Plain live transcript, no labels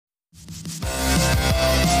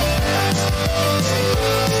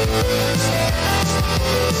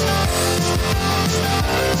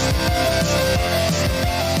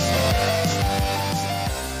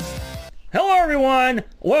Hello, everyone.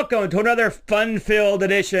 Welcome to another fun-filled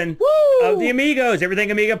edition of the Amigos, Everything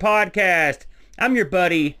Amiga podcast. I'm your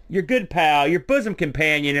buddy, your good pal, your bosom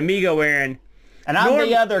companion, Amigo Aaron. And I'm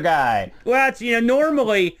the other guy. Well, it's,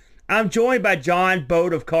 normally I'm joined by John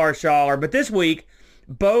Boat of Carshaller, but this week,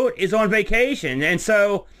 Boat is on vacation, and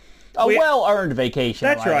so... A well-earned vacation,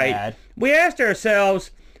 That's right. Add. We asked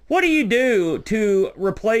ourselves, what do you do to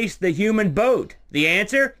replace the human boat? The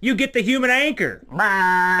answer? You get the human anchor. And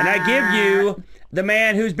I give you the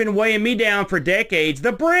man who's been weighing me down for decades,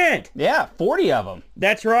 the Brent. Yeah, 40 of them.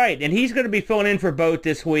 That's right. And he's going to be filling in for Boat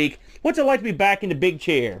this week. What's it like to be back in the big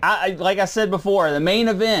chair? Like I said before, the main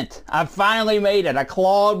event, I finally made it. I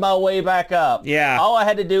clawed my way back up. Yeah. All I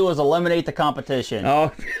had to do was eliminate the competition.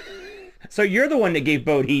 Oh, so you're the one that gave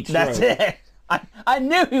Boat heat stroke. That's it. I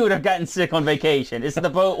knew he would have gotten sick on vacation. It's the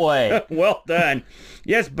Boat way. Well done.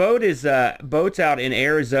 Yes, Boat's out in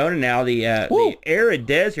Arizona now, the arid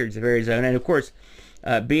deserts of Arizona, and of course,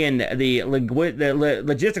 being the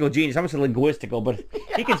logistical genius, I'm going to say linguistical, but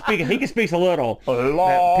he can speak a little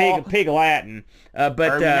pig Latin.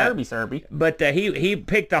 But he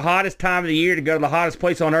picked the hottest time of the year to go to the hottest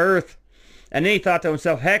place on earth. And then he thought to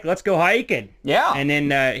himself, heck, let's go hiking. Yeah. And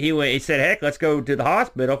then he said, heck, let's go to the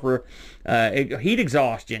hospital for heat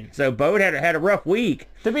exhaustion. So Boat had a rough week.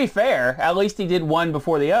 To be fair, at least he did one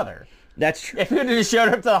before the other. That's true. If he would have just showed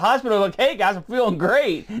up to the hospital like, hey, guys, I'm feeling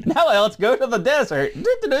great. Now let's go to the desert.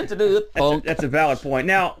 That's a valid point.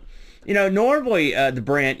 Now, normally, the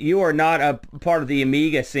Brent, you are not a part of the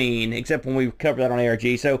Amiga scene, except when we cover that on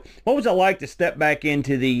ARG. So what was it like to step back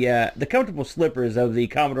into the comfortable slippers of the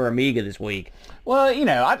Commodore Amiga this week? Well,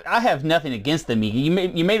 I have nothing against the Amiga.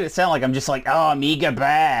 You made it sound like I'm just like, oh, Amiga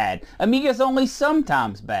bad. Amiga's only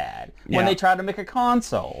sometimes bad when they try to make a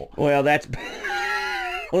console. Well, that's...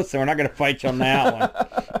 Listen, we're not going to fight you on that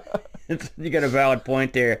one. You got a valid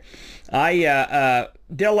point there. I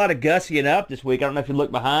did a lot of gussying up this week. I don't know if you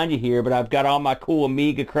look behind you here, but I've got all my cool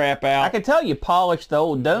Amiga crap out. I can tell you polished the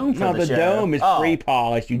old dome for the show. No, the dome is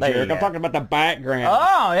pre-polished, you jerk. I'm talking about the background.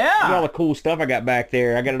 Oh, yeah. Look at all the cool stuff I got back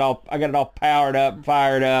there. I got it all powered up,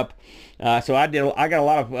 fired up. So I got a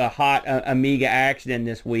lot of hot Amiga action in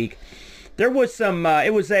this week. There was some,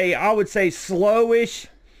 it was I would say, slowish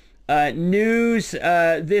news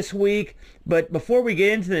this week. But before we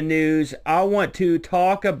get into the news, I want to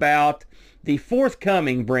talk about the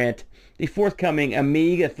forthcoming, Brent, the forthcoming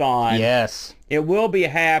Amigathon. Yes. It will be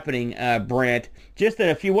happening, Brent. Just in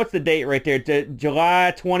a few, what's the date right there?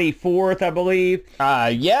 July 24th, I believe.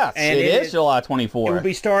 Yes, and it is July 24th. It will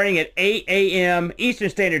be starting at 8 a.m. Eastern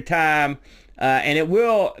Standard Time. And it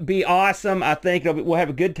will be awesome. I think we'll have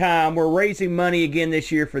a good time. We're raising money again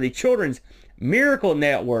this year for the Children's Miracle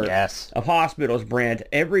Network of hospitals, Brent.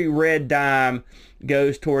 Every red dime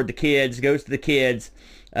goes to the kids,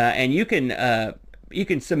 and you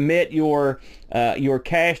can submit your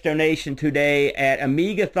cash donation today at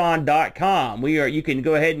amigathon.com. You can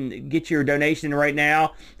go ahead and get your donation right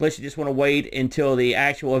now, unless you just want to wait until the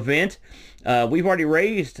actual event. We've already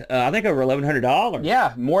raised, I think, over $1,100.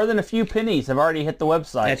 Yeah, more than a few pennies have already hit the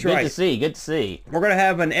website. That's right. Good to see. We're going to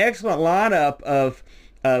have an excellent lineup of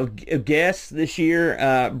guests this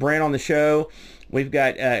year, Brent, on the show. We've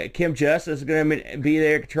got Kim Justice is going to be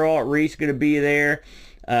there. Charlotte Reese is going to be there.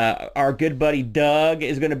 Our good buddy Doug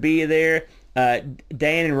is going to be there.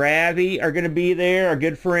 Dan and Ravi are going to be there, our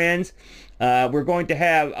good friends. We're going to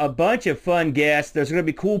have a bunch of fun guests. There's going to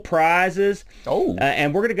be cool prizes.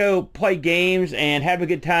 And we're going to go play games and have a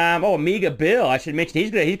good time. Oh, Amiga Bill, I should mention,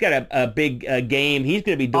 he's got a big game he's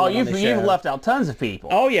going to be doing on the show. You've left out tons of people.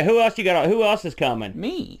 Oh, yeah. Who else you got? Who else is coming?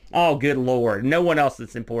 Me. Oh, good Lord. No one else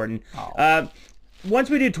that's important.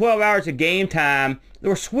 Once we do 12 hours of game time,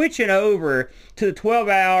 we're switching over to the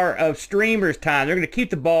 12-hour of streamers time. They're going to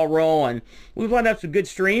keep the ball rolling. We've lined up some good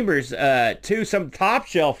streamers, too, some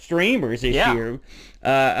top-shelf streamers this year,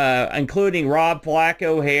 including Rob Flack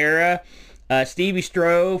O'Hara, Stevie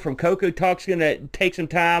Stroh from Coco Talk's going to take some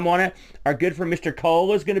time on it. Our good friend Mr.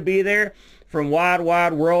 Cole is going to be there. From Wide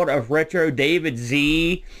World of Retro, David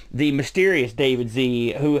Z, the mysterious David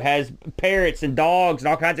Z, who has parrots and dogs and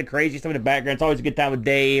all kinds of crazy stuff in the background. It's always a good time with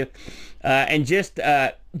Dave. And just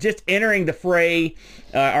entering the fray,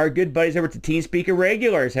 our good buddies over at the TeamSpeak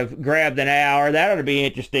Regulars have grabbed an hour. That ought to be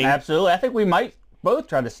interesting. Absolutely. I think we might both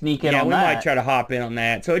try to sneak in on that. Yeah, we might try to hop in on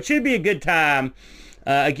that. So it should be a good time.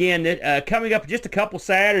 Again, coming up in just a couple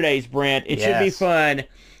Saturdays, Brent. It should be fun.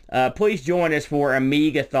 Please join us for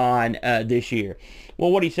Amigathon this year.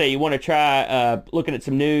 Well, what do you say? You want to try looking at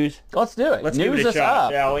some news? Let's do it. Let's news give it a shot,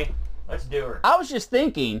 up. Shall we? Let's do her. I was just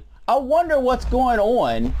thinking, I wonder what's going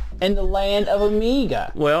on in the land of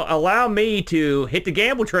Amiga. Well, allow me to hit the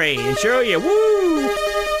gamble train and show you. Woo!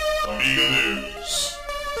 Amiga News.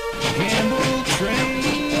 Gamble train.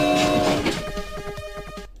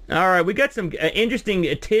 All right, we got some interesting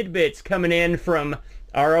tidbits coming in from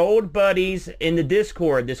our old buddies in the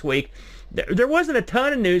Discord this week. There wasn't a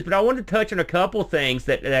ton of news, but I wanted to touch on a couple things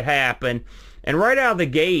that happened. And right out of the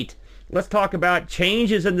gate, let's talk about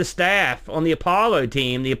changes in the staff on the Apollo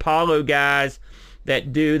team, the Apollo guys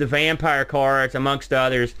that do the vampire cards, amongst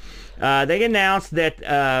others. They announced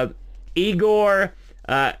that Igor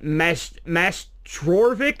Mastrovich,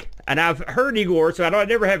 and I've heard Igor, so I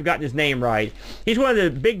never have gotten his name right. He's one of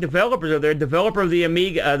the big developers of there, developer of the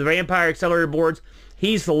Amiga, the Vampire Accelerator boards.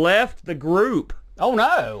 He's left the group. Oh,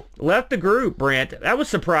 no. Left the group, Brent. That was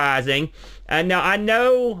surprising. Now, I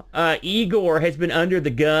know Igor has been under the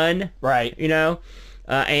gun. Right. You know,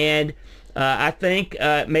 and I think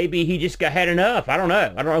maybe he just had enough. I don't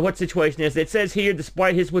know. I don't know what the situation is. It says here,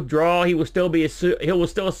 despite his withdrawal, he will still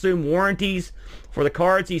assume warranties for the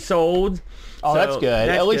cards he sold. Oh, So, that's good.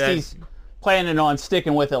 At least he's planning on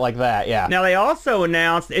sticking with it like that, yeah. Now they also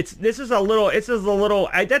announced this is a little.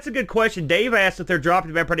 That's a good question. Dave asked if they're dropping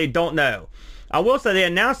the vampire. They don't know. I will say they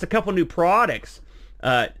announced a couple new products,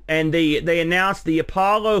 and they announced the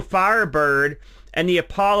Apollo Firebird and the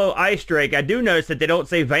Apollo Ice Drake. I do notice that they don't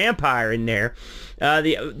say vampire in there.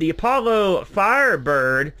 The Apollo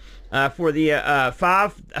Firebird for the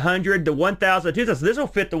 500, the 1000, 2000. This will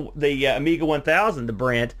fit the Amiga 1000, the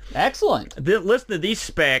Brent. Excellent. Listen to these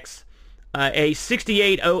specs. A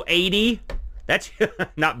 68080, that's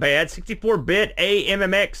not bad. 64-bit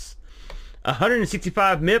AMMX,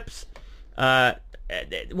 165 MIPS.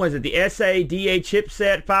 Was it the SADA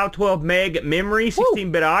chipset, 512 meg memory,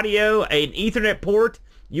 16-bit audio, an Ethernet port,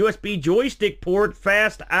 USB joystick port,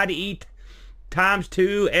 fast IDE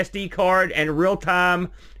 ×2 SD card, and a real-time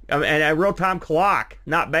clock.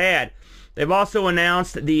 Not bad. They've also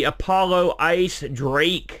announced the Apollo Ice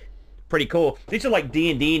Drake. Pretty cool. These are like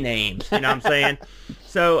D&D names, you know what I'm saying?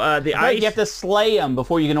 So the Ice... You have to slay them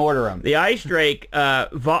before you can order them. The Ice Drake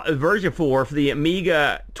version 4 for the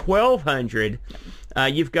Amiga 1200,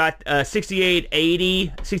 you've got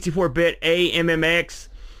 6880, 64-bit AMMX,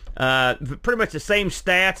 pretty much the same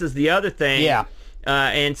stats as the other thing. Yeah.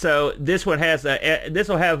 And so this one has this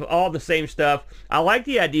will have all the same stuff. I like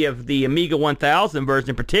the idea of the Amiga 1000 version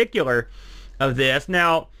in particular of this.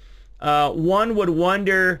 Now, one would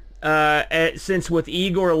wonder, since with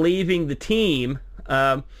Igor leaving the team,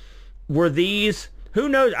 were these? Who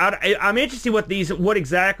knows? I'm interested what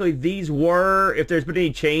exactly these were. If there's been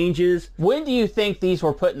any changes. When do you think these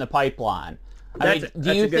were put in the pipeline? That's a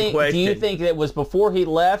good question. Do you think it was before he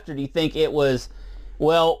left, or do you think it was?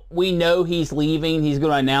 Well, we know he's leaving. He's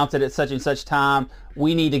going to announce it at such and such time.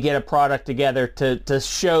 We need to get a product together to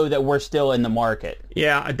show that we're still in the market.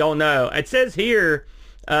 Yeah, I don't know. It says here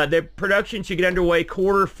the production should get underway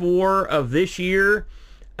Q4 of this year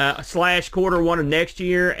 / Q1 of next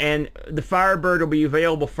year, and the Firebird will be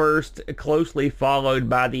available first, closely followed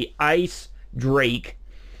by the Ice Drake,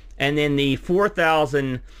 and then the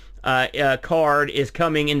 4000 card is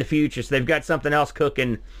coming in the future. So they've got something else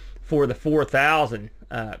cooking for the 4000,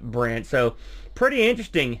 Brent. So pretty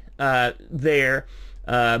interesting there.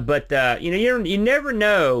 But you never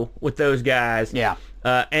know with those guys. Yeah.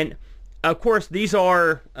 And of course these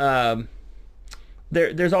are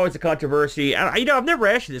there's always a controversy. I've never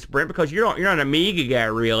asked you this, Brent, because you're not an Amiga guy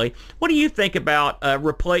really. What do you think about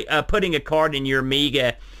putting a card in your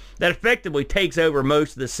Amiga that effectively takes over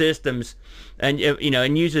most of the systems, and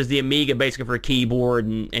and uses the Amiga basically for a keyboard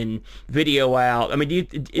and video out? I mean,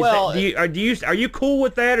 are you cool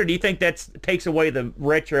with that, or do you think that takes away the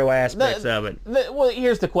retro aspects of it? Well,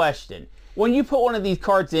 here's the question: when you put one of these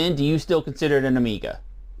cards in, do you still consider it an Amiga?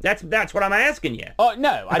 That's what I'm asking you. Oh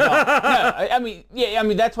no, I don't. No, I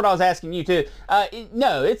mean that's what I was asking you too.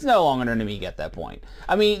 No, it's no longer an Amiga at that point.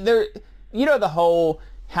 I mean, the whole.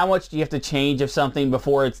 How much do you have to change of something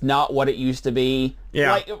before it's not what it used to be?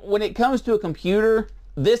 Yeah. Like, when it comes to a computer,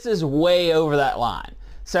 this is way over that line.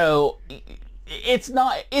 So, it's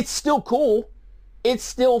still cool. It's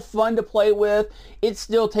still fun to play with. It's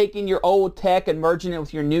still taking your old tech and merging it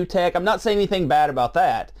with your new tech. I'm not saying anything bad about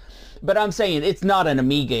that. But I'm saying it's not an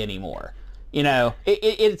Amiga anymore.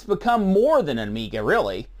 It's become more than an Amiga,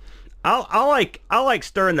 really. I like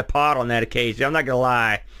stirring the pot on that occasion. I'm not going to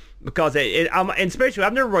lie. Because and especially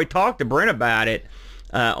I've never really talked to Brent about it,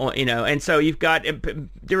 and so you've got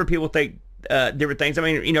different people think different things. I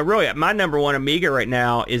mean, really, my number one Amiga right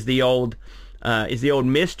now is the old is the old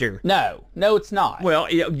Mister. No, it's not. Well,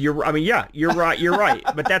 you're right.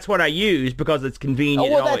 But that's what I use because it's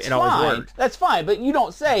convenient. Well, that's it always fine. works. That's fine. But you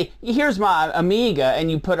don't say, here's my Amiga,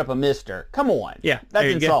 and you put up a Mister. Come on. Yeah, That's there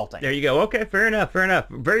you insulting. Go. There you go. Okay, fair enough.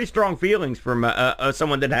 Very strong feelings from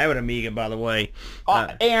someone that have an Amiga, by the way.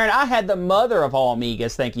 Aaron, I had the mother of all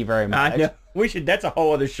Amigas. Thank you very much. I know. That's a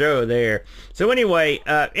whole other show there. So anyway,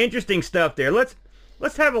 interesting stuff there.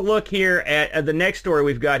 Let's have a look here at the next story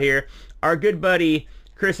we've got here. Our good buddy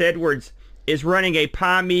Chris Edwards is running a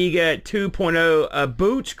Amiga 2.0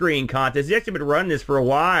 boot screen contest. He's actually been running this for a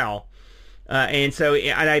while. But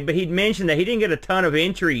he'd mentioned that he didn't get a ton of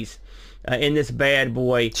entries in this bad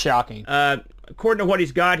boy. Shocking. According to what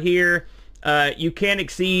he's got here, you can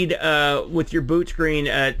exceed with your boot screen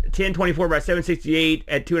 1024 by 768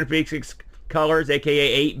 at 256 colors,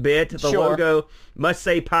 aka 8-bit. The logo must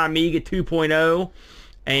say Amiga 2.0.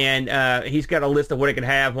 And he's got a list of what it can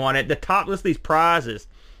have on it. The top list of these prizes.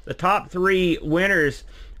 The top 3 winners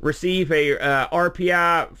receive a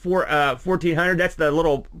RPI 1400. That's the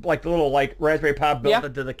little Raspberry Pi built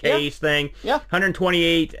into the case thing. Yeah.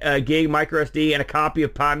 128 gig micro SD and a copy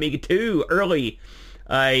of Amiga 2 early.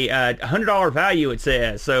 A $100 value, it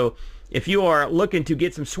says. So if you are looking to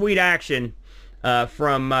get some sweet action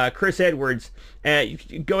from Chris Edwards,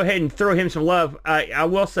 go ahead and throw him some love. I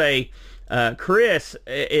will say. Chris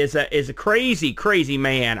is a crazy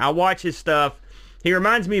man. I watch his stuff. He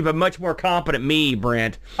reminds me of a much more competent me,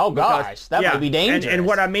 Brent. Oh gosh, that would be dangerous. And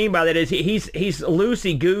what I mean by that is he's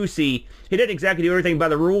loosey goosey. He doesn't exactly do everything by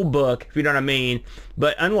the rule book, if you know what I mean.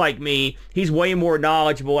 But unlike me, he's way more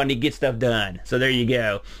knowledgeable and he gets stuff done. So there you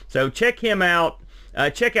go. So check him out.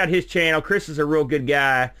 Check out his channel. Chris is a real good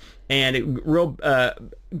guy and a real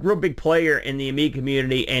big player in the Amiga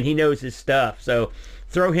community, and he knows his stuff. So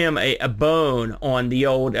throw him a bone on the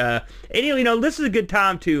old. And this is a good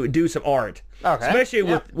time to do some art, especially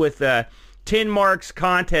with 10 marks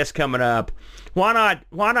contest coming up. Why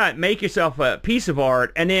not make yourself a piece of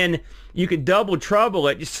art, and then you could double trouble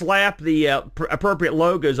it. Just slap the appropriate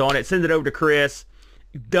logos on it, send it over to Chris.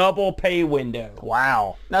 Double pay window.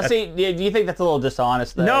 Wow. Now, see, do you think that's a little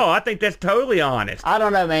dishonest, though? No, I think that's totally honest. I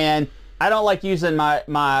don't know, man. I don't like using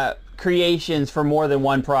my creations for more than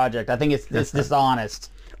one project. I think it's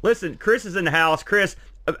dishonest. Listen, Chris is in the house. Chris,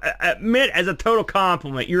 admit as a total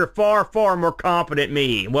compliment, you're far more competent than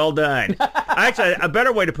me. Well done. Actually, a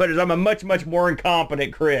better way to put it is I'm a much more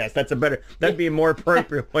incompetent Chris. That'd be a more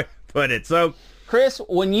appropriate way to put it. So, Chris,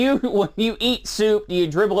 when you eat soup, do you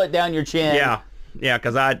dribble it down your chin? Yeah,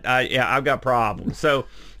 because I've got problems. So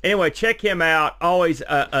anyway, check him out. Always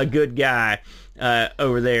a good guy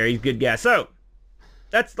over there. He's a good guy. So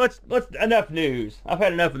let's enough news. I've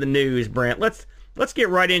had enough of the news, Brent. Let's get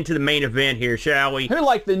right into the main event here, shall we? Who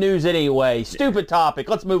liked the news anyway? Stupid topic.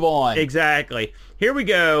 Let's move on. Exactly. Here we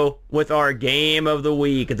go with our game of the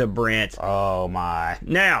week, the Brent. Oh my.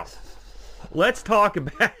 Now, let's talk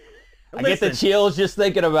about. I get the chills just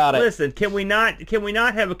thinking about it. Listen, can we not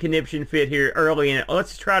have a conniption fit here early? And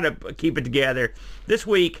let's try to keep it together. This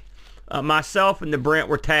week, myself and the Brent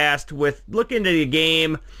were tasked with looking at a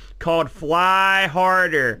game called Fly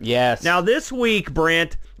Harder. Yes. Now this week,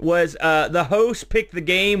 Brent, was the host picked the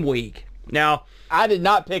game week. Now I did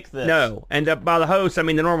not pick this. No, and by the host, I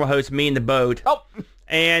mean the normal host, me and the boat. Oh.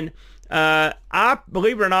 And I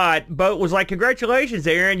believe it or not, Boat was like, "Congratulations,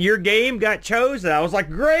 Aaron, your game got chosen." I was like,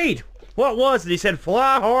 "Great." What was it? He said,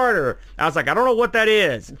 "Fly Harder." I was like, "I don't know what that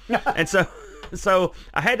is." And so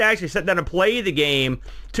I had to actually sit down and play the game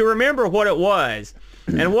to remember what it was.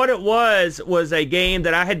 And what it was a game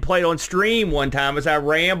that I had played on stream one time as I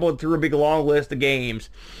rambled through a big long list of games.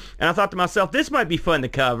 And I thought to myself, this might be fun to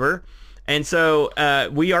cover. And so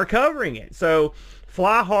we are covering it. So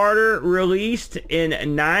Fly Harder released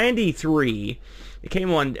in '93. It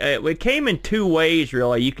came in 2 ways,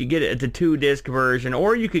 really. You could get it the 2-disc version,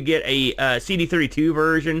 or you could get a CD32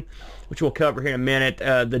 version, which we'll cover here in a minute.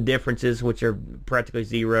 The differences, which are practically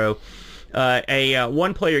zero. A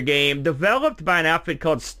one-player game developed by an outfit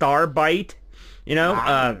called Starbite.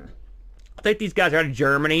 I think these guys are out of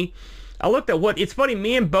Germany. I looked at it's funny.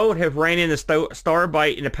 Me and Boat have ran into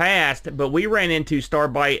Starbite in the past, but we ran into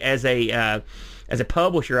Starbite as a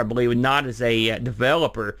publisher, I believe, and not as a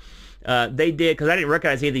developer. They did, because I didn't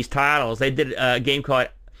recognize any of these titles. They did a game called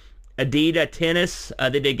Adidas Tennis. They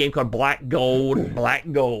did a game called Black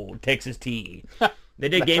Gold, Texas Tea. They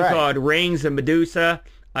did a game called Rings of Medusa,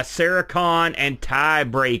 Saracon, and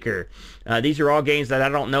Tiebreaker. These are all games that I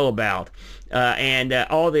don't know about. And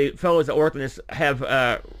all the fellows at work on this have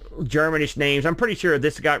Germanish names. I'm pretty sure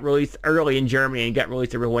this got released early in Germany and got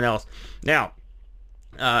released everywhere else. Now,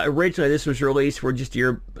 Originally, this was released for just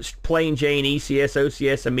your plain Jane ECS,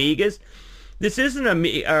 OCS Amigas. This isn't an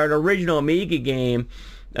original Amiga game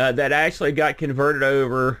that actually got converted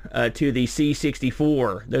over to the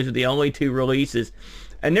C64. Those are the only two releases.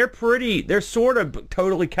 And they're sort of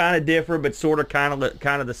totally kind of different, but sort of kind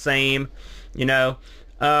of the same, you know.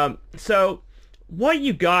 So what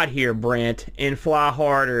you got here, Brent, in Fly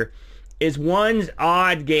Harder is one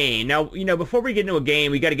odd game. Now, you know, before we get into a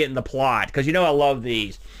game, we got to get in the plot, because you know I love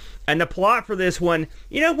these. And the plot for this one,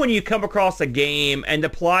 you know, when you come across a game and the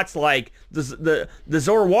plot's like the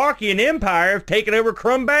Zorwakian Empire have taken over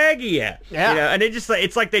Crumbagia. Yeah. You know, and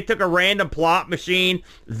it's like they took a random plot machine.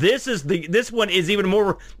 This one is even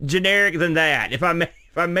more generic than that, if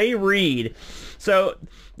I may read. So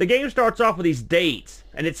the game starts off with these dates,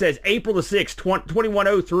 and it says April the 6th,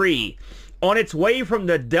 2103. On its way from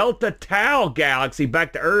the Delta Tau galaxy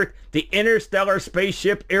back to Earth, the interstellar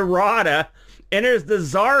spaceship Errata enters the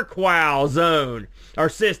Zarquow zone, or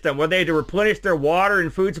system, where they had to replenish their water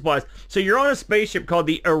and food supplies. So you're on a spaceship called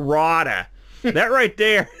the Errata. That right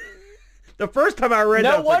there. The first time I read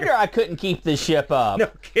that, No wonder I couldn't keep this ship up. no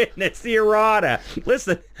kidding, it's the Errata.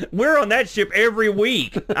 Listen, we're on that ship every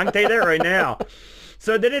week. I can tell you that right now.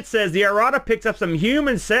 So then it says the Errata picks up some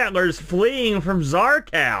human settlers fleeing from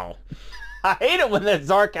Zarquow. I hate it when that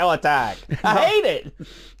Zarquow attack. I hate it.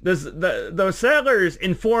 Those settlers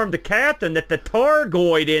informed the captain that the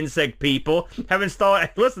Targoid insect people have installed...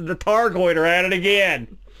 Listen, the Targoid are at it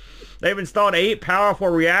again. They've installed 8 powerful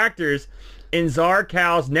reactors in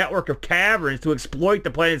Zarquow's network of caverns to exploit the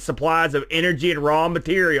planet's supplies of energy and raw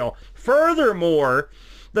material. Furthermore,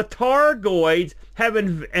 the Targoids have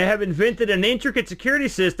invented an intricate security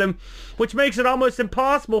system which makes it almost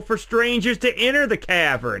impossible for strangers to enter the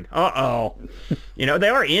cavern. Uh-oh. You know, they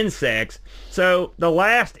are insects. So the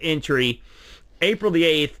last entry, April the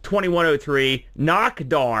 8th, 2103,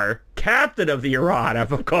 Nokdar, captain of the Errata,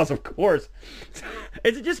 because of course,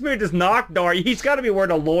 is it just me or does Nokdar, he's got to be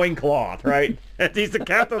wearing a loincloth, right? He's the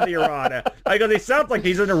captain of the Errata. Because he sounds like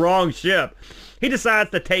he's in the wrong ship. He decides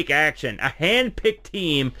to take action. A hand-picked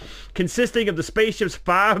team consisting of the spaceship's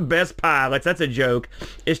 5 best pilots, that's a joke,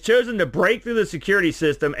 is chosen to break through the security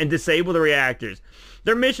system and disable the reactors.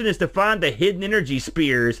 Their mission is to find the hidden energy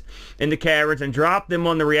spears in the caverns and drop them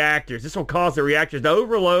on the reactors. This will cause the reactors to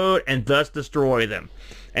overload and thus destroy them.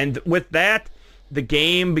 And with that, the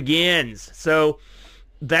game begins. So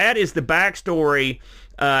that is the backstory.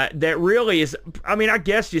 That really is, I mean, I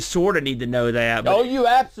guess you sort of need to know that. But, Oh, you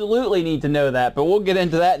absolutely need to know that, but we'll get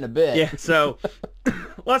into that in a bit. yeah, so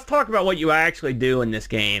let's talk about what you actually do in this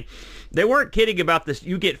game. They weren't kidding about this.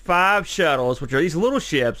 You get 5 shuttles, which are these little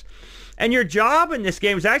ships, and your job in this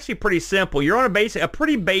game is actually pretty simple. You're on a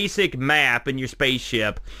pretty basic map in your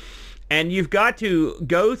spaceship, and you've got to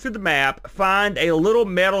go through the map, find a little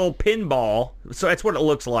metal pinball. So that's what it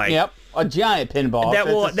looks like. Yep, a giant pinball. That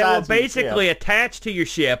will It's the basically size attach to your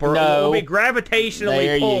ship, or No. it will be gravitationally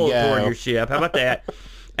There you pulled go. toward your ship. How about that?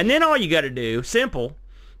 And then all you got to do, simple,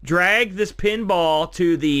 drag this pinball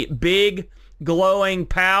to the big glowing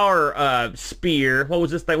power spear. What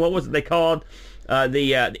was this thing? What was it they called?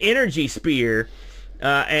 The energy spear.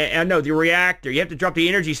 And no, the reactor. You have to drop the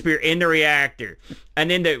energy spear in the reactor, and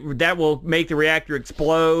then that will make the reactor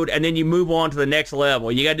explode, and then you move on to the next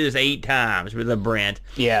level. You got to do this 8 times with the Brent.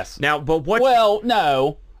 Yes. Now, but what? Well,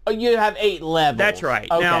 no. You have 8 levels. That's right.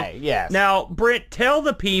 Okay, Now, yes. Now, Brent, tell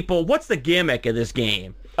the people, what's the gimmick of this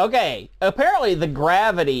game? Okay, apparently the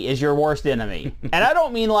gravity is your worst enemy. And I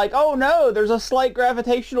don't mean like, oh no, there's a slight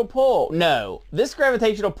gravitational pull. No, this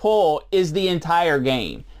gravitational pull is the entire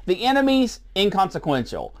game. The enemies,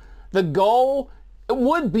 inconsequential. The goal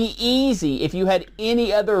would be easy if you had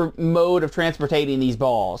any other mode of transporting these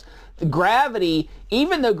balls. The gravity,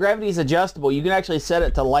 even though gravity is adjustable, you can actually set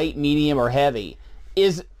it to light, medium, or heavy,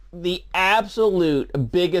 is the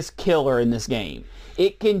absolute biggest killer in this game.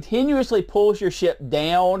 It continuously pulls your ship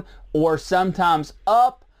down, or sometimes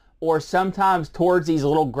up, or sometimes towards these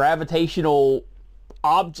little gravitational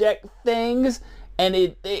object things, and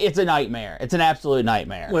it's a nightmare. It's an absolute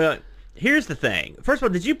nightmare. Well, here's the thing. First of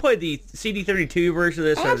all, did you play the CD32 version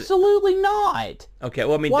of this? Absolutely not. Okay,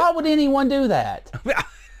 well, I mean... Why would anyone do that?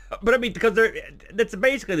 But I mean, because that's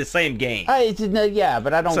basically the same game. Yeah,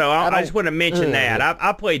 but I don't... So I just want to mention Ugh. that.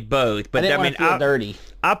 I played both, but I didn't I want mean, to feel dirty.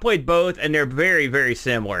 I played both, and they're very, very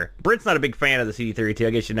similar. Brent's not a big fan of the CD32. I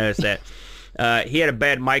guess you noticed that. He had a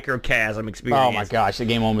bad microchasm experience. Oh my gosh, the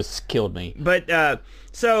game almost killed me. But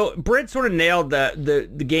so Brent sort of nailed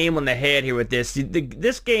the game on the head here with this.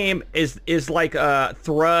 This game is like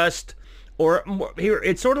Thrust Or here,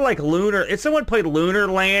 it's sort of like Lunar. If someone played Lunar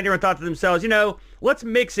Lander and thought to themselves, let's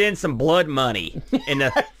mix in some blood money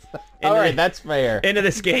All right, that's fair. into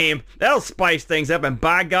this game, that'll spice things up. And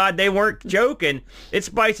by God, they weren't joking. It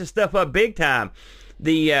spices stuff up big time.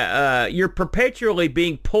 You're perpetually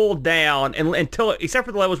being pulled down until except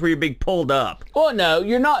for the levels where you're being pulled up. Well, no,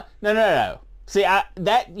 you're not. No. See,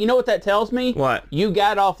 you know what that tells me? What? You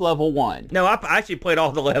got off level 1. No, I actually played all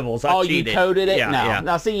the levels. I cheated. You coded it? Yeah, no. yeah.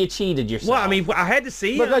 Now, see, you cheated yourself. Well, I mean, I had to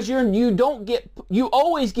see because you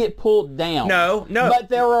always get pulled down. No. But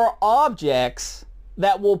there are objects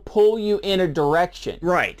that will pull you in a direction.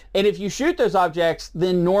 Right. And if you shoot those objects,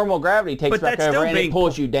 then normal gravity takes back over and it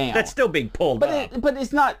pulls you down. That's still being pulled up. But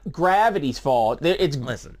it's not gravity's fault. It's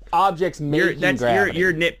objects making gravity.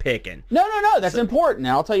 You're nitpicking. No. That's important.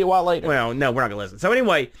 And I'll tell you why later. Well, no, we're not going to listen. So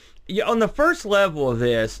anyway, on the first level of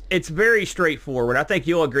this, it's very straightforward. I think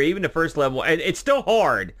you'll agree. Even the first level, it's still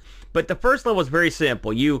hard, but the first level is very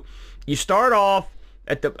simple. You start off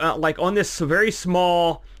at the like on this very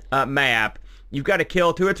small map. You've got to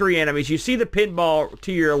kill 2 or 3 enemies. You see the pinball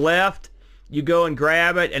to your left, you go and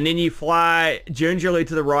grab it, and then you fly gingerly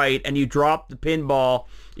to the right, and you drop the pinball.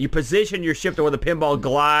 You position your ship to where the pinball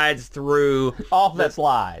glides through. That's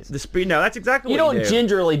lies. The speed. No, that's exactly what you do. You don't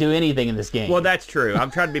gingerly do anything in this game. Well, that's true.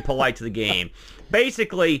 I'm trying to be polite to the game.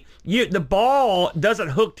 Basically, the ball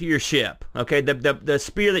doesn't hook to your ship. Okay, the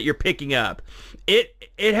spear that you're picking up,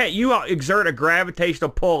 you exert a gravitational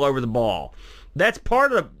pull over the ball. That's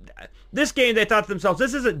part of this game. They thought to themselves,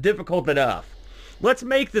 this isn't difficult enough. Let's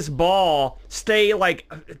make this ball stay like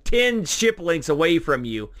 10 ship lengths away from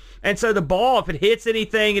you. And so the ball, if it hits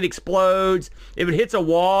anything, it explodes. If it hits a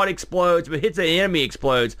wall, it explodes. If it hits an enemy, it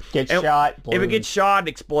explodes. If it gets shot,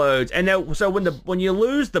 it explodes. And so when you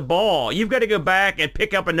lose the ball, you've got to go back and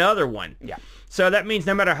pick up another one. Yeah. So that means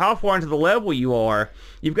no matter how far into the level you are,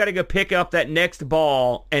 you've got to go pick up that next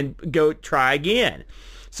ball and go try again.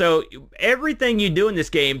 So everything you do in this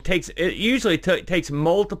game takes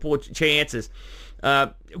multiple chances.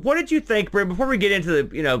 What did you think, Brent, before we get into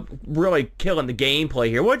the, really killing the gameplay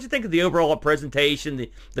here, what did you think of the overall presentation,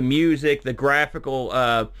 the music, the graphical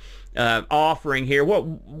offering here?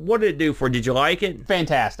 What did it do for you? Did you like it?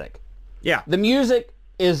 Fantastic. Yeah. The music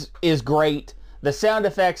is great. The sound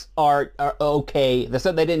effects are okay. They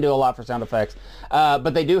didn't do a lot for sound effects,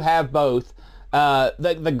 but they do have both.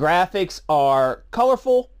 The graphics are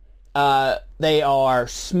colorful. They are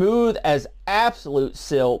smooth as absolute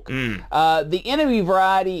silk. The enemy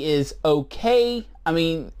variety is okay. I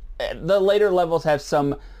mean, the later levels have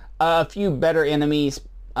a few better enemies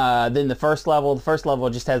than the first level. The first level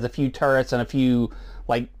just has a few turrets and a few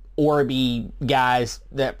like orby guys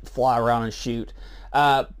that fly around and shoot.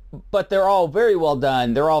 But they're all very well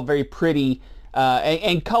done. They're all very pretty.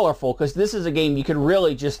 And colorful, because this is a game you could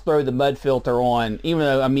really just throw the mud filter on, even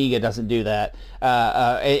though Amiga doesn't do that,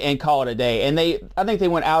 and call it a day. And I think they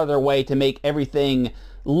went out of their way to make everything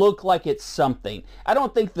look like it's something. I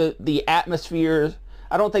don't think the atmospheres,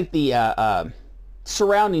 I don't think the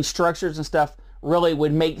surrounding structures and stuff really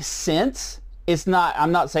would make sense.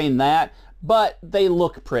 I'm not saying that, but they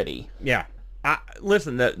look pretty. Yeah.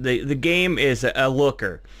 Listen, the game is a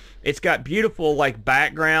looker. It's got beautiful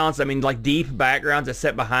backgrounds. I mean, deep backgrounds that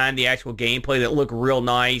set behind the actual gameplay that look real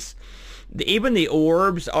nice. Even the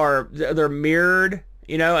orbs they're mirrored,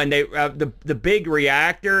 and they the big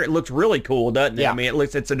reactor. It looks really cool, doesn't it? Yeah. I mean,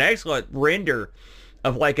 it's an excellent render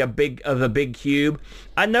of a big cube.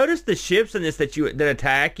 I noticed the ships in this that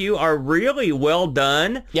attack you are really well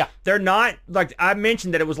done. Yeah. They're not, like I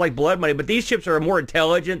mentioned that it was like Blood Money, but these ships are more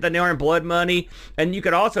intelligent than they are in Blood Money, and you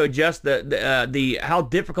could also adjust the how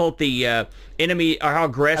difficult the enemy or how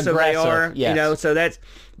aggressive they are. Yes. So that's.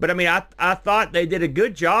 But I mean, I thought they did a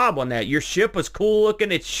good job on that. Your ship was cool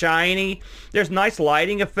looking. It's shiny. There's nice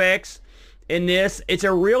lighting effects in this. It's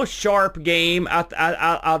a real sharp game.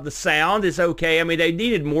 The sound is okay. I mean, they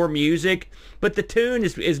needed more music, but the tune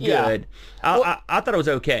is good. Yeah. I thought it was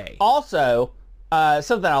okay. Also,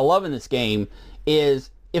 something I love in this game is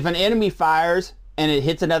if an enemy fires and it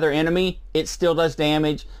hits another enemy, it still does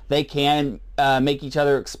damage. They can make each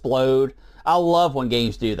other explode. I love when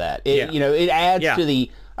games do that. It adds to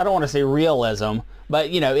the, I don't want to say realism, but,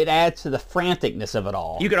 it adds to the franticness of it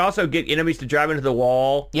all. You can also get enemies to drive into the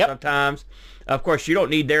wall sometimes. Of course, you don't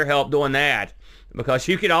need their help doing that, because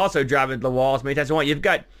you can also drive into the wall as many times as you want. You've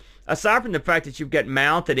got, aside from the fact that you've got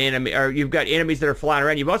mounted enemy, or you've got enemies that are flying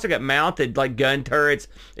around, you've also got mounted gun turrets.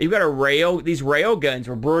 You've got these rail guns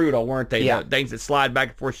were brutal, weren't they? Yeah. The things that slide back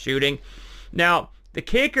and forth shooting. Now, The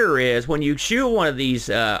kicker is when you shoot one of these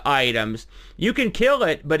items, you can kill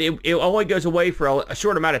it, but it only goes away for a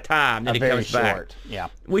short amount of time, then it Very comes short. back. Yeah.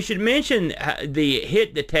 We should mention the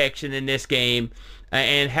hit detection in this game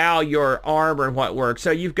and how your armor and what works.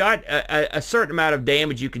 So you've got a certain amount of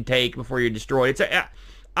damage you can take before you're destroyed.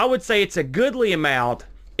 I would say it's a goodly amount,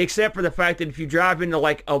 except for the fact that if you drive into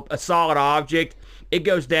like a solid object, it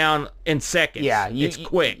goes down in seconds. Yeah. It's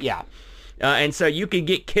quick. Yeah. And so you can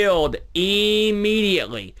get killed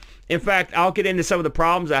immediately. In fact, I'll get into some of the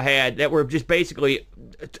problems I had that were just basically,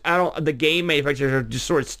 the game manufacturers are just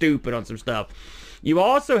sort of stupid on some stuff. You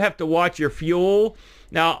also have to watch your fuel.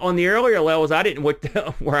 Now, on the earlier levels, I didn't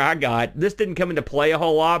where I got. This didn't come into play a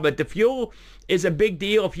whole lot, but the fuel is a big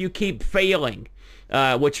deal if you keep failing,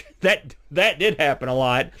 which that did happen a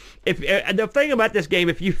lot. The thing about this game,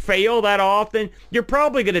 if you fail that often, you're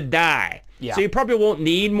probably going to die. Yeah. So you probably won't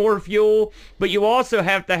need more fuel, but you also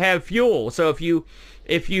have to have fuel. So if you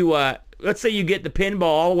let's say you get the pinball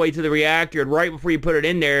all the way to the reactor, and right before you put it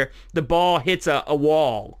in there, the ball hits a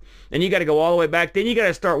wall. And you got to go all the way back. Then you got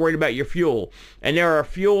to start worrying about your fuel. And there are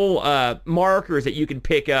fuel markers that you can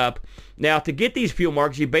pick up. Now, to get these fuel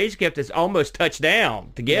markers, you basically have to almost touch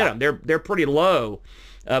down to get them. They're pretty low.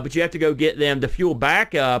 But you have to go get them to fuel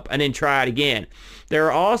back up and then try it again. There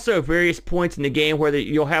are also various points in the game where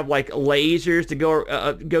you'll have like lasers to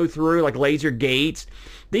go through, like laser gates.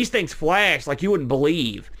 These things flash like you wouldn't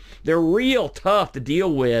believe. They're real tough to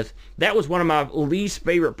deal with. That was one of my least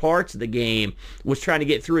favorite parts of the game, was trying to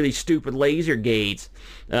get through these stupid laser gates.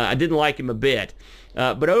 I didn't like them a bit.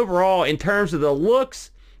 But overall, in terms of the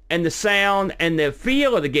looks and the sound and the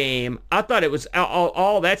feel of the game, I thought it was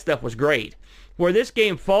all that stuff was great. Where this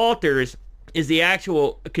game falters is the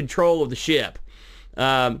actual control of the ship.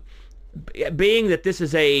 Being that this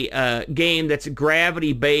is a game that's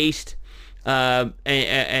gravity-based,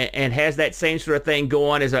 and has that same sort of thing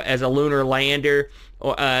going as a lunar lander,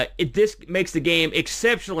 this makes the game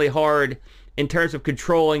exceptionally hard in terms of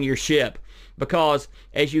controlling your ship, because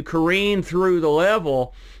as you careen through the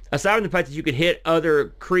level, aside from the fact that you could hit other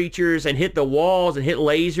creatures and hit the walls and hit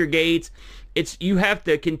laser gates, you have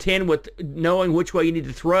to contend with knowing which way you need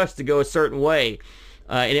to thrust to go a certain way.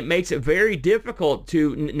 And it makes it very difficult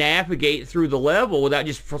to navigate through the level without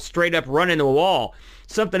just straight up running the wall.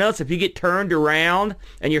 Something else, if you get turned around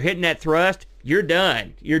and you're hitting that thrust, you're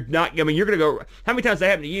done. You're not, I mean, you're going to go, how many times that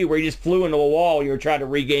happened to you where you just flew into a wall, you were trying to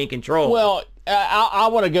regain control? Well, I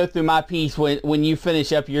want to go through my piece when you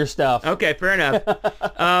finish up your stuff. Okay, fair enough.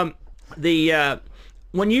 The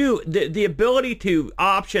ability to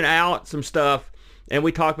option out some stuff, and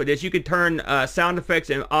we talked about this, you could turn sound effects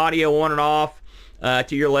and audio on and off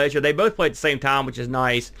to your leisure. They both play at the same time, which is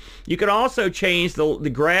nice. You can also change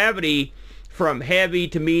the gravity from heavy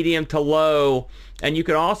to medium to low, and you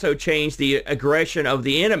can also change the aggression of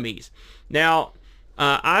the enemies. Now,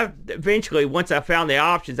 I eventually, once I found the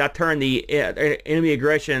options, I turned the enemy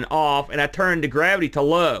aggression off, and I turned the gravity to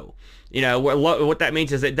low. You know, what that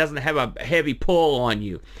means is it doesn't have a heavy pull on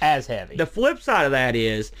you. As heavy. The flip side of that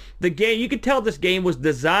is the game. You can tell this game was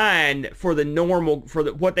designed for the normal,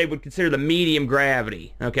 what they would consider the medium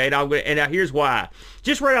gravity. Okay, now here's why.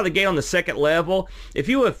 Just right out of the gate on the second level, if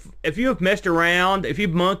you have messed around, if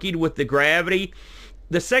you've monkeyed with the gravity,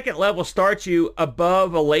 the second level starts you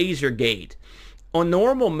above a laser gate. On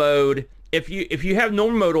normal mode, if you have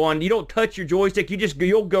normal mode on, you don't touch your joystick.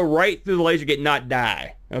 You'll go right through the laser gate and not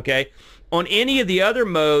die. Okay. On any of the other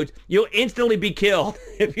modes, you'll instantly be killed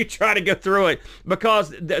if you try to go through it,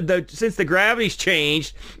 because since the gravity's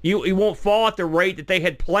changed, you won't fall at the rate that they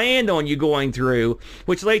had planned on you going through,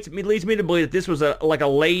 which leads me to believe that this was a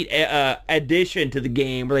late addition to the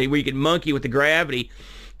game where you could monkey with the gravity.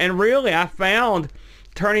 And really, I found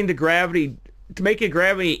turning the gravity to make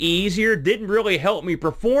gravity easier didn't really help me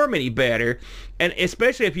perform any better. And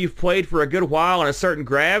especially if you've played for a good while on a certain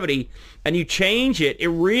gravity and you change it, it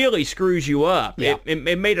really screws you up. Yeah.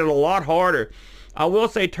 It made it a lot harder. I will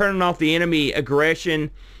say turning off the enemy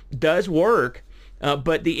aggression does work,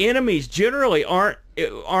 but the enemies generally aren't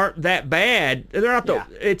that bad. They're not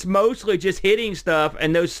it's mostly just hitting stuff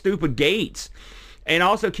and those stupid gates, and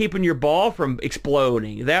also keeping your ball from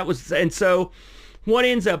exploding. So what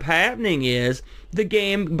ends up happening is the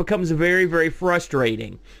game becomes very, very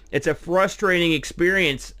frustrating. It's a frustrating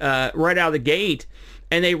experience right out of the gate.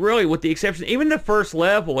 And they really, with the exception, even the first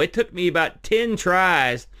level, it took me about 10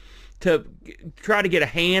 tries to try to get a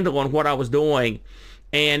handle on what I was doing.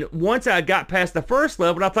 And once I got past the first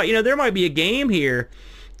level, I thought, there might be a game here.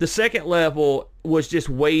 The second level was just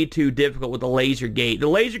way too difficult with the laser gate. The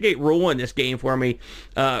laser gate ruined this game for me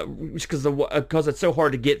because it's so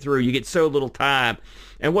hard to get through. You get so little time.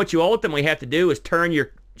 And what you ultimately have to do is turn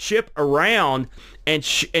your ship around and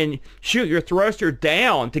shoot your thruster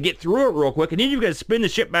down to get through it real quick. And then you've got to spin the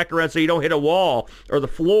ship back around so you don't hit a wall or the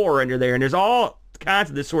floor under there. And there's all kinds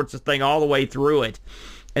of this sorts of thing all the way through it.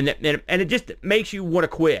 And it just makes you want to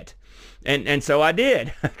quit. And so I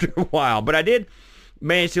did after a while. But I did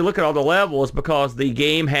manage to look at all the levels because the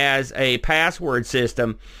game has a password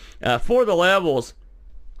system for the levels.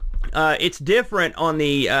 It's different on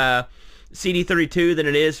the CD32 than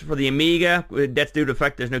it is for the Amiga. That's due to the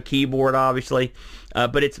fact there's no keyboard, obviously.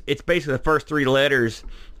 But it's basically the first 3 letters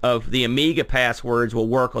of the Amiga passwords will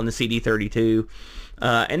work on the CD32.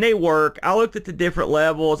 And they work. I looked at the different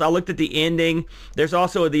levels. I looked at the ending. There's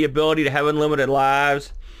also the ability to have unlimited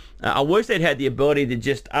lives. I wish they'd had the ability to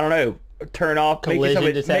just, I don't know, turn off collision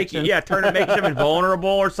detection. Make something vulnerable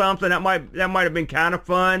or something. That might have been kind of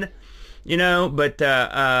fun, you know. But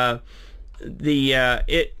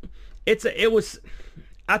it was.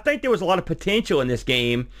 I think there was a lot of potential in this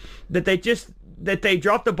game that they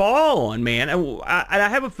dropped the ball on, man. And I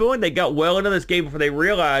have a feeling they got well into this game before they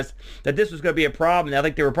realized that this was going to be a problem. I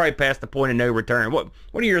think they were probably past the point of no return. What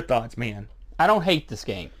are your thoughts, man? I don't hate this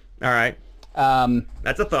game. All right.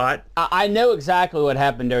 That's a thought. I know exactly what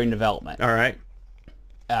happened during development. All right.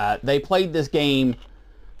 They played this game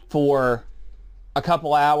for a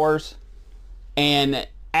couple hours, and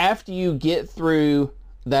after you get through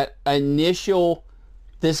that initial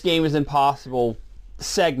 "this game is impossible"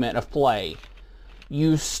 segment of play,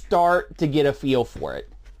 you start to get a feel for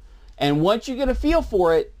it. And once you get a feel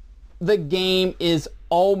for it, the game is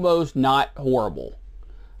almost not horrible.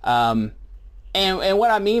 And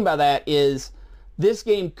what I mean by that is this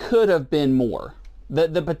game could have been more.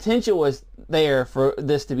 The potential was there for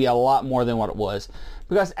this to be a lot more than what it was.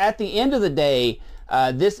 Because at the end of the day,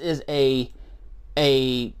 this is a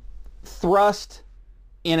thrust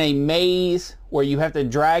in a maze where you have to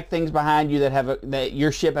drag things behind you that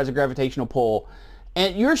your ship has a gravitational pull.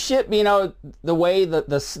 And your ship, you know, the way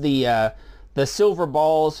the silver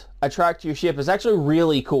balls attract your ship is actually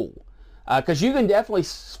really cool. Because you can definitely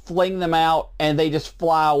fling them out and they just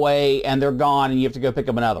fly away and they're gone and you have to go pick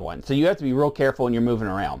up another one. So you have to be real careful when you're moving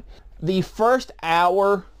around. The first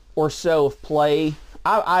hour or so of play,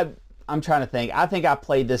 I'm trying to think. I think I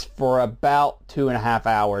played this for about 2.5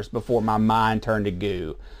 hours before my mind turned to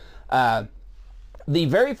goo. The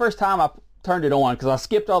very first time I turned it on, because I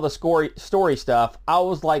skipped all the story stuff, I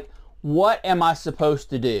was like, what am I supposed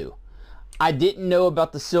to do? I didn't know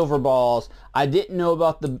about the silver balls. I didn't know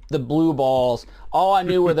about the blue balls. All I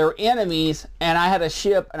knew were there were enemies, and I had a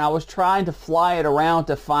ship, and I was trying to fly it around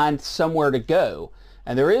to find somewhere to go.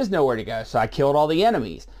 And there is nowhere to go, so I killed all the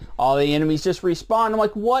enemies. All the enemies just respawn. I'm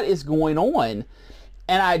like, what is going on?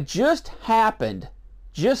 And I just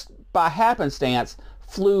by happenstance,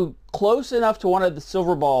 flew close enough to one of the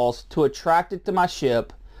silver balls to attract it to my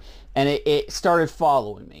ship, and it started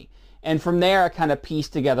following me. And from there, I kind of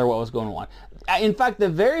pieced together what was going on. In fact, the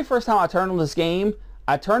very first time I turned on this game,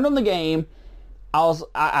 I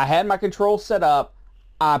had my controls set up,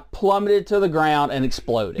 I plummeted to the ground and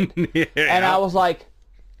exploded. Yeah. And I was like,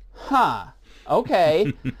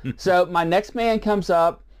 okay. So my next man comes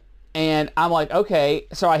up, and I'm like, okay.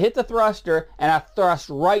 So I hit the thruster, and I thrust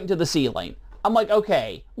right into the ceiling. I'm like,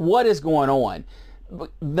 okay, what is going on?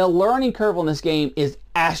 The learning curve on this game is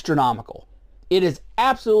astronomical. It is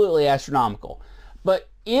absolutely astronomical. But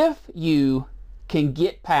if you can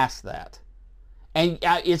get past that, and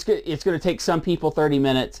it's going to take some people 30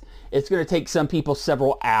 minutes, it's going to take some people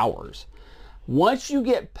several hours. Once you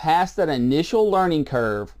get past that initial learning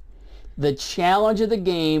curve, the challenge of the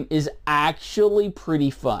game is actually pretty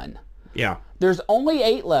fun. Yeah. There's only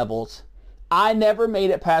 8 levels. I never made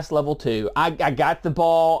it past level 2. I got the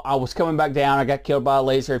ball. I was coming back down. I got killed by a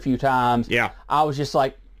laser a few times. Yeah. I was just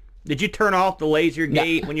like, did you turn off the laser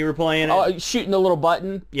gate when you were playing it? Oh, shooting the little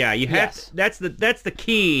button? Yeah, you have to, that's the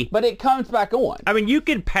key. But it comes back on. I mean, you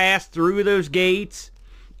can pass through those gates,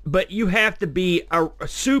 but you have to be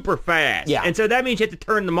super fast. Yeah. And so that means you have to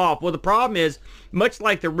turn them off. Well, the problem is, much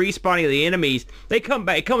like the respawning of the enemies, it comes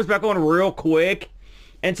back on real quick.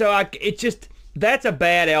 And so that's a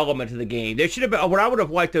bad element to the game. There should have been, what I would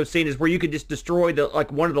have liked to have seen is where you could just destroy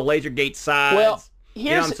one of the laser gate sides. Well,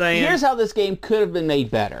 you know what I'm saying? Here's how this game could have been made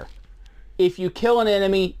better. If you kill an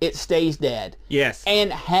enemy, it stays dead. Yes.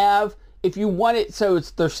 And if you want it so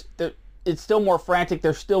it's still more frantic,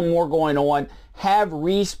 there's still more going on, have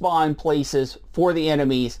respawn places for the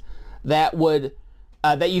enemies that would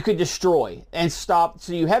that you could destroy and stop.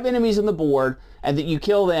 So you have enemies on the board, and that you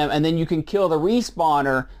kill them, and then you can kill the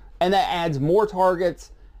respawner, and that adds more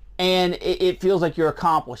targets, and it feels like you're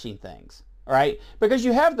accomplishing things, right? Because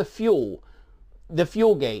you have the fuel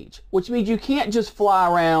gauge, which means you can't just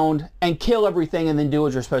fly around and kill everything and then do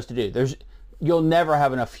what you're supposed to do. You'll never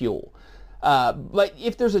have enough fuel. But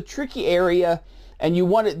if there's a tricky area and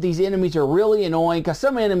these enemies are really annoying, because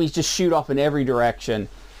some enemies just shoot off in every direction,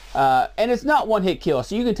 and it's not one-hit kill,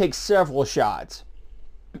 so you can take several shots.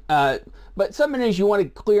 But some enemies, you want to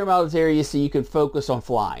clear them out of those areas so you can focus on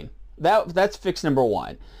flying. That's fix number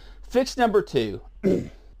 1. Fix number 2,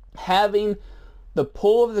 having the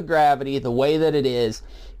pull of the gravity the way that it is,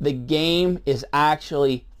 the game is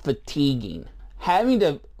actually fatiguing. Having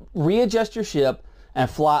to readjust your ship and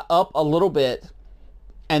fly up a little bit,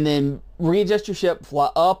 and then readjust your ship, fly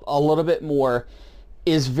up a little bit more,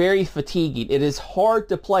 is very fatiguing. It is hard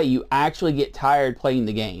to play. You actually get tired playing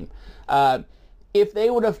the game. If they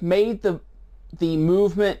would have made the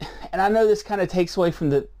movement, and I know this kind of takes away from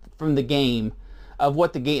the game, of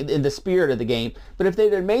what the game, in the spirit of the game, but if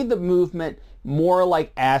they'd have made the movement more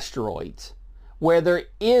like Asteroids, where there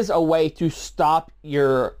is a way to stop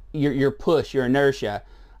your push, your inertia,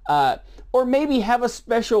 or maybe have a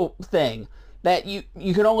special thing that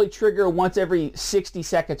you can only trigger once every 60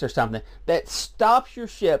 seconds or something, that stops your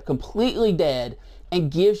ship completely dead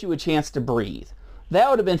and gives you a chance to breathe. That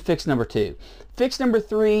would have been fix number 2. Fix number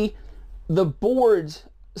 3, the boards,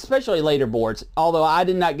 especially later boards, although I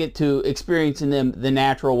did not get to experiencing them the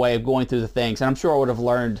natural way of going through the things, and I'm sure I would have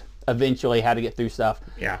learned eventually how to get through stuff.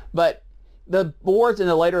 Yeah. But the boards in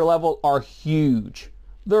the later level are huge.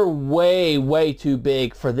 They're way, way too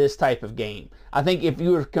big for this type of game. I think if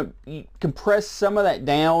you were compress some of that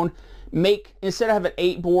down, instead of having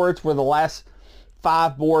 8 boards where the last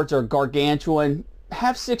 5 boards are gargantuan,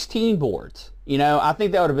 have 16 boards. I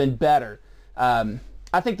think that would have been better.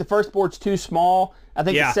 I think the first board's too small. I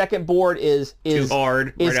think the second board is too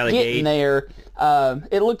hard. Is right out of the getting gate. there.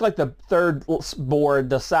 It looked like the third board,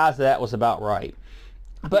 the size of that was about right.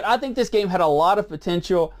 But I think this game had a lot of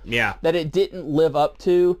potential that it didn't live up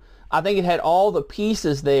to. I think it had all the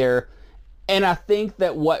pieces there, and I think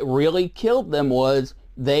that what really killed them was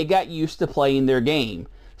they got used to playing their game.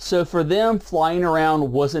 So for them, flying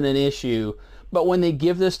around wasn't an issue. But when they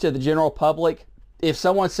give this to the general public, if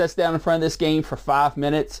someone sits down in front of this game for 5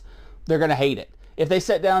 minutes, they're going to hate it. If they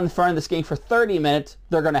sit down in front of this game for 30 minutes,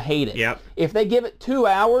 they're going to hate it. Yep. If they give it 2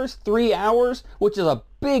 hours, 3 hours, which is a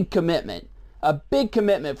big commitment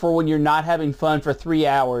for when you're not having fun for 3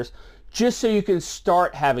 hours, just so you can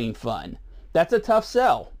start having fun. That's a tough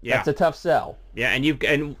sell. Yeah. That's a tough sell. Yeah, and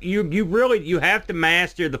you really have to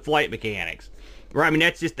master the flight mechanics. Right? I mean,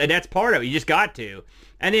 that's part of it. You just got to.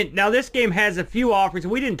 And then now this game has a few offerings.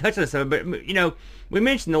 We didn't touch on this, but we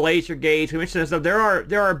mentioned the laser gauge. We mentioned stuff. There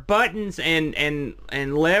are buttons and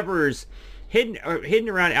levers hidden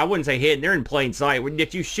around. I wouldn't say hidden. They're in plain sight.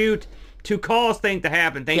 That you shoot to cause things to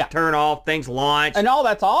happen, things turn off, things launch. And all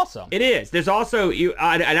that's awesome. It is. There's also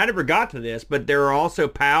I never got to this, but there are also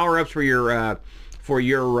power-ups for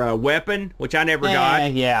your weapon, which I never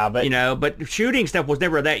got. Yeah, but but shooting stuff was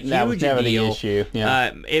never that huge. That was never a deal. the issue.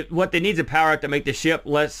 Yeah. What they need is a power up to make the ship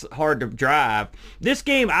less hard to drive. This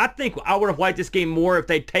game, I think I would have liked this game more if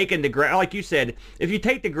they'd taken like you said, if you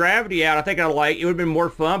take the gravity out, I think it would have been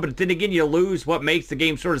more fun. But then again, you lose what makes the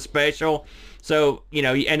game sort of special. So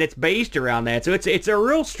and it's based around that. So it's a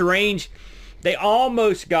real strange. They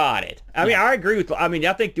almost got it. I mean, I agree with.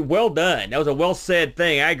 I think well done. That was a well said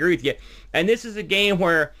thing. I agree with you. And this is a game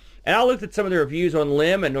where, and I looked at some of the reviews on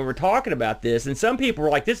Lemon when we're talking about this, and some people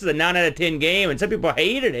were like, "This is a 9 out of 10 game," and some people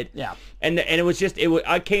hated it. Yeah. And it was just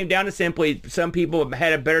I came down to simply some people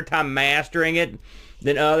had a better time mastering it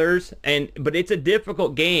than others, but it's a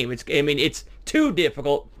difficult game. It's too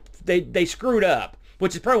difficult. They screwed up,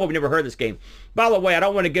 which is probably why we never heard this game. By the way, I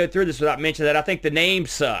don't want to go through this without mentioning that I think the name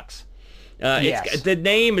sucks. Yes. The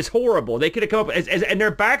name is horrible. They could have come up and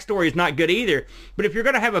their backstory is not good either. But if you're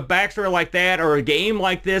going to have a backstory like that or a game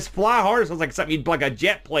like this, Fly Harder sounds like something like a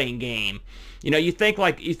jet plane game. You think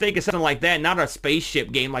of something like that, not a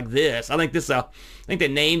spaceship game like this. I think they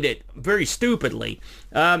named it very stupidly.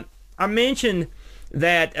 I mentioned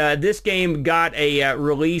that this game got a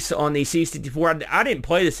release on the C64. I didn't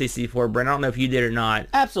play the C64, Brent. I don't know if you did or not.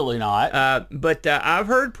 Absolutely not. But I've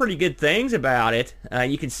heard pretty good things about it.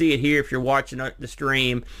 You can see it here if you're watching the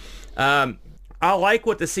stream. I like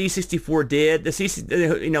what the C64 did.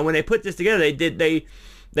 When they put this together,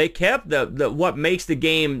 they kept the what makes the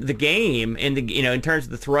game and in terms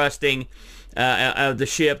of the thrusting of the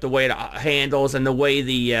ship, the way it handles, and the way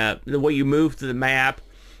you move through the map.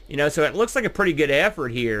 So it looks like a pretty good effort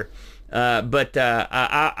here. But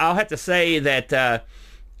I'll have to say that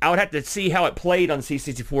I would have to see how it played on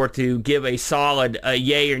C64 to give a solid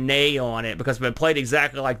yay or nay on it, because if it played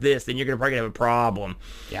exactly like this, then you're going to probably have a problem.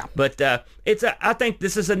 Yeah. But I think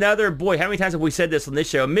this is another, boy, how many times have we said this on this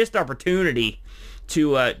show, a missed opportunity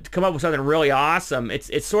to come up with something really awesome.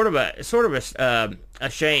 It's sort of a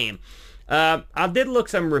shame. I did look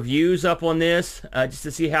some reviews up on this just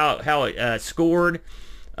to see how it scored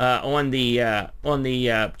on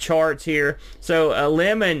the charts here. So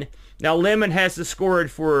Lemon has the scored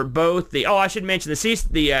for both the. Oh, I should mention the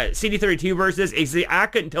CD32 versus. I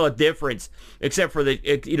couldn't tell a difference except for the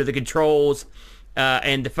the controls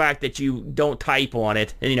and the fact that you don't type on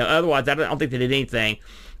it. And otherwise, I don't think they did anything.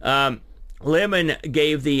 Lemon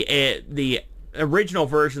gave the original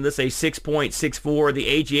version, let's say 6.64. The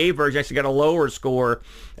AGA version actually got a lower score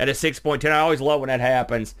at a 6.10. I always love when that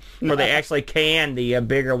happens, where they actually can the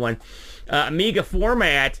bigger one. Amiga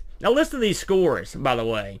Format. Now listen to these scores, by the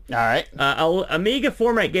way. All right. Amiga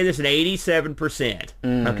Format gave this an 87%.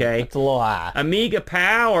 Okay. It's a little high. Amiga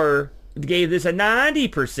Power gave this a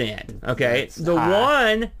 90%. Okay. That's high.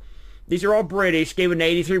 One, these are all British, gave it an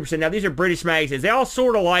 83%. Now these are British magazines. They all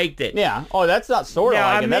sort of liked it. Yeah. Oh, that's not sort of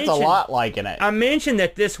Now, liking it. That's a lot liking it. I mentioned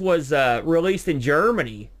that this was released in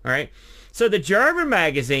Germany. All right. So the German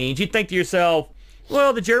magazines, you think to yourself,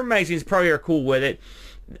 well, the German magazines probably are cool with it.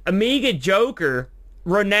 Amiga Joker,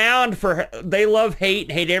 renowned for they love hate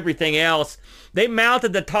and hate everything else. They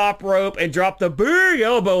mounted the top rope and dropped the big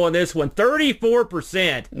elbow on this one,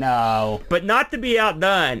 34%. No. But not to be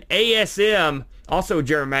outdone, ASM, also a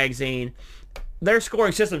German magazine, their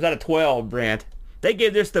scoring system's out of 12, Brent. They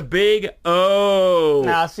gave this the big O.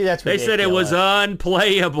 No, see, that's ridiculous. They said it was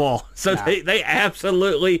unplayable. So they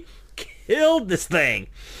absolutely killed this thing.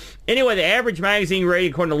 Anyway, the average magazine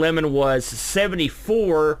rating according to Lemon was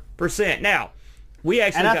 74%. Now,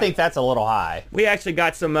 I think that's a little high. We actually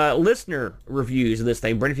got some listener reviews of this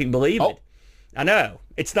thing, Brent, if you can believe it. I know.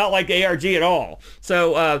 It's not like ARG at all.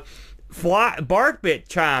 So, Barkbit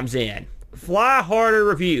chimes in. Fly Harder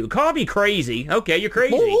review. Call me crazy. Okay, you're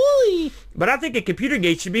crazy. Boy. But I think a computer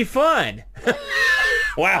game should be fun.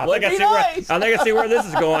 Wow, I think I see where this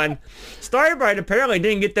is going. Starbright apparently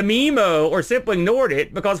didn't get the memo or simply ignored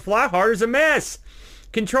it because Fly Harder's a mess.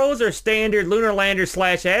 Controls are standard lunar lander /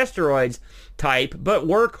 asteroids type, but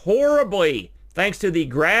work horribly thanks to the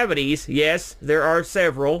gravities, yes, there are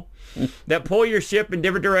several, that pull your ship in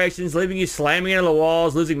different directions, leaving you slamming into the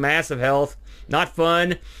walls, losing massive health. Not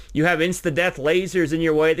fun. You have insta-death lasers in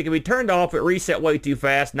your way that can be turned off at reset way too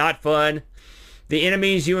fast. Not fun. The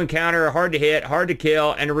enemies you encounter are hard to hit, hard to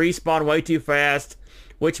kill, and respawn way too fast,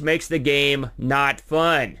 which makes the game not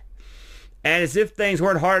fun. And as if things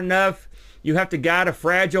weren't hard enough, you have to guide a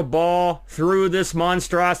fragile ball through this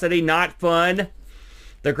monstrosity. Not fun.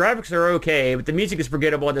 The graphics are okay, but the music is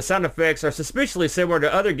forgettable and the sound effects are suspiciously similar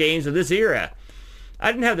to other games of this era.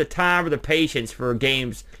 I didn't have the time or the patience for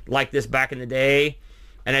games like this back in the day,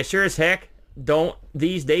 and I sure as heck don't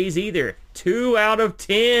these days either. 2 out of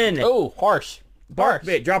 10. Oh, harsh.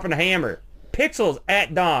 Barkbit dropping the hammer. Pixels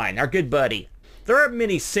at Dawn, our good buddy. There aren't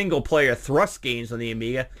many single-player thrust games on the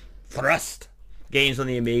Amiga. Thrust games on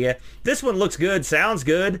the Amiga. This one looks good, sounds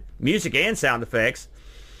good, music and sound effects.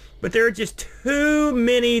 But there are just too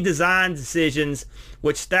many design decisions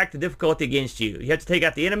which stack the difficulty against you. You have to take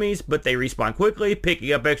out the enemies, but they respawn quickly.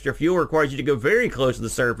 Picking up extra fuel requires you to go very close to the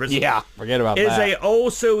surface. Yeah, forget about that.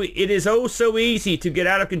 It is so easy to get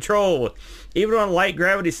out of control, even on light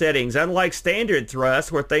gravity settings. Unlike standard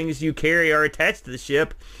thrust, where things you carry are attached to the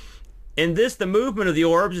ship, in this, the movement of the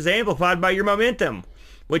orbs is amplified by your momentum,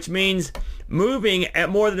 which means moving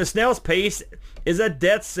at more than a snail's pace is a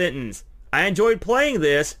death sentence. I enjoyed playing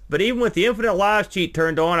this, but even with the infinite lives cheat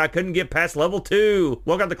turned on, I couldn't get past level 2.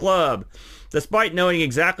 Welcome to the club. Despite knowing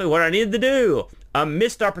exactly what I needed to do. A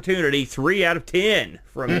missed opportunity, 3 out of 10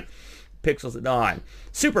 from Pixels at Dawn.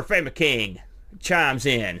 Super Fama King chimes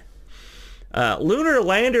in. Lunar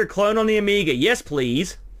Lander clone on the Amiga. Yes,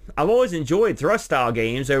 please. I've always enjoyed thrust-style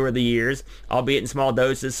games over the years, albeit in small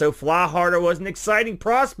doses, so Fly Harder was an exciting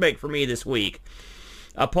prospect for me this week.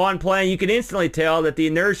 Upon playing, you can instantly tell that the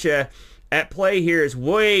inertia at play here is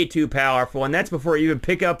way too powerful, and that's before you even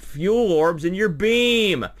pick up fuel orbs in your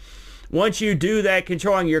beam. Once you do that,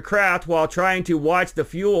 controlling your craft while trying to watch the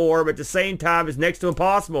fuel orb at the same time is next to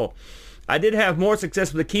impossible. I did have more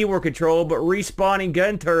success with the keyboard control, but respawning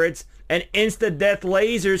gun turrets and insta-death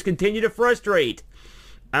lasers continue to frustrate.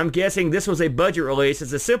 I'm guessing this was a budget release,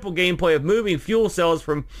 as the simple gameplay of moving fuel cells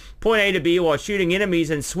from point A to B while shooting enemies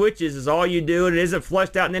and switches is all you do, and it isn't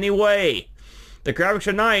fleshed out in any way. The graphics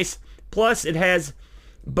are nice, plus it has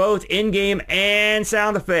both in-game and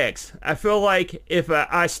sound effects. I feel like if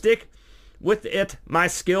I stick with it, my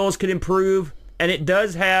skills could improve, and it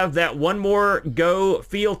does have that one more go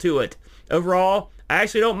feel to it. Overall, I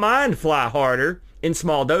actually don't mind Fly Harder in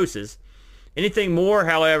small doses. Anything more,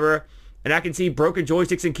 however, and I can see broken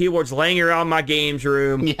joysticks and keyboards laying around my games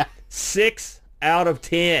room. Yeah. 6 out of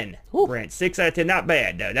 10, Brent. 6 out of 10, not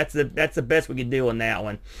bad though. That's the best we can do on that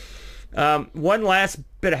one. One last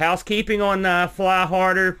bit of housekeeping on Fly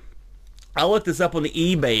Harder. I looked this up on the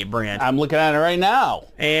eBay, Brent. I'm looking at it right now.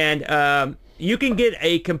 And you can get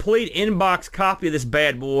a complete inbox copy of this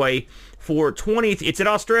bad boy for it's in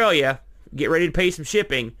Australia. Get ready to pay some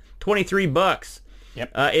shipping. $23.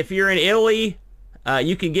 Yep. If you're in Italy,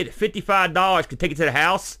 you can get $55. Could take it to the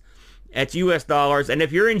house. That's US dollars. And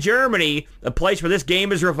if you're in Germany, a place where this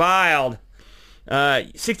game is reviled,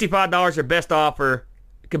 $65 their best offer,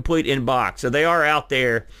 complete inbox. So they are out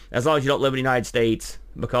there as long as you don't live in the United States,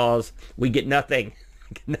 because we get nothing.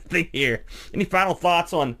 Nothing here. Any final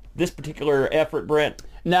thoughts on this particular effort, Brent?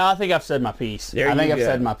 No, I think I've said my piece. There I think you I've go.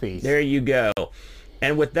 said my piece. There you go.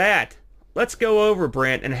 And with that, let's go over,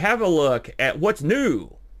 Brent, and have a look at what's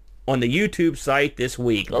new on the YouTube site this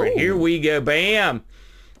week. Brent, here we go. Bam.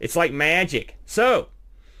 It's like magic. So,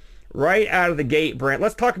 right out of the gate, Brent,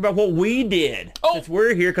 let's talk about what we did. Since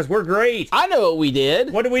we're here, because we're great. I know what we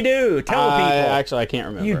did. What did we do? Tell the people. Actually, I can't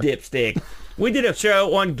remember. You dipstick. We did a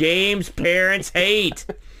show on games parents hate.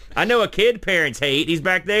 I know a kid parents hate. He's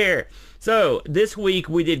back there. So, this week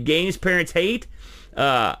we did games parents hate.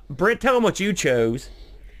 Brent, tell them what you chose.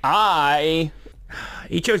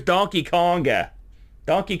 He chose Donkey Konga.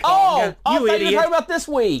 Donkey Konga. I you thought idiot. you were talking about this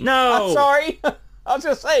week. No. I'm sorry. I was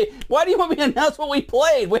going to say, why do you want me to announce what we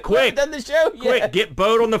played? We haven't done the show yet. Quick, get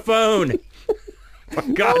Boat on the phone. For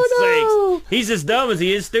God's sakes. He's as dumb as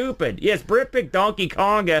he is stupid. Yes, Brent picked Donkey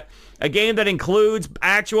Konga, a game that includes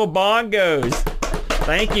actual bongos.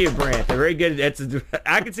 Thank you, Brent. They're very good.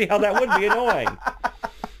 I can see how that would be annoying.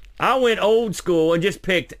 I went old school and just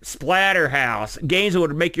picked Splatterhouse, games that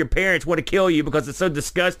would make your parents want to kill you because it's so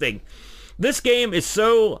disgusting. This game is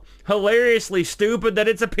so hilariously stupid that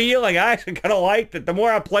it's appealing. I actually kind of liked it. The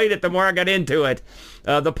more I played it, the more I got into it.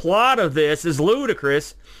 The plot of this is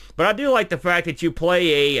ludicrous, but I do like the fact that you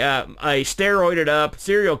play a steroided up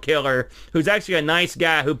serial killer who's actually a nice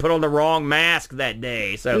guy who put on the wrong mask that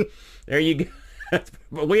day. So there you go.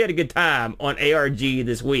 But we had a good time on ARG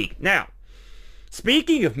this week. Now,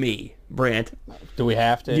 speaking of me, Brent. Do we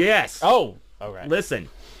have to? Yes. Oh, okay. Listen,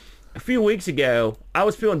 a few weeks ago, I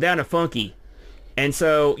was feeling down and funky. And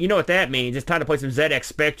so, you know what that means. It's time to play some ZX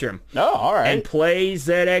Spectrum. Oh, all right. And play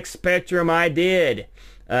ZX Spectrum I did.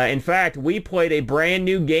 In fact, we played a brand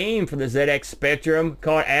new game for the ZX Spectrum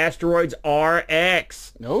called Asteroids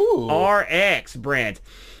RX. Ooh. RX, Brent.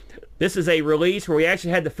 This is a release where we actually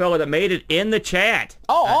had the fella that made it in the chat.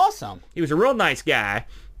 Oh, awesome. He was a real nice guy.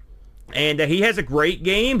 And he has a great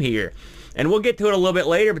game here. And we'll get to it a little bit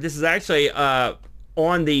later, but this is actually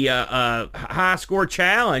on the high score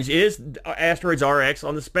challenge is Asteroids RX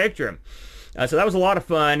on the Spectrum. So that was a lot of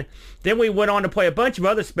fun. Then we went on to play a bunch of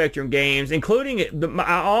other Spectrum games, including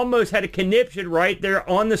I almost had a conniption right there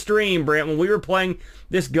on the stream, Brent, when we were playing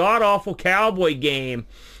this god-awful cowboy game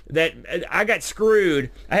that I got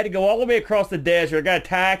screwed. I had to go all the way across the desert. I got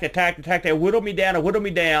attacked. They whittled me down.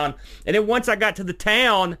 And then once I got to the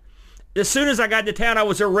town, as soon as I got to town, I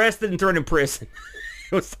was arrested and thrown in prison.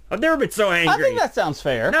 I've never been so angry. I think that sounds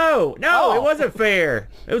fair. No, It wasn't fair.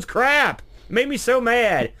 It was crap. It made me so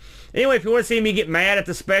mad. Anyway, if you want to see me get mad at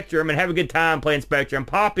the Spectrum and have a good time playing Spectrum,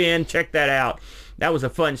 pop in, check that out. That was a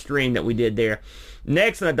fun stream that we did there.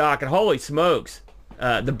 Next on the docket, holy smokes,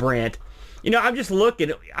 the Brent. You know, I'm just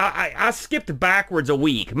looking. I skipped backwards a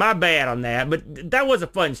week. My bad on that, but that was a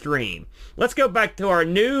fun stream. Let's go back to our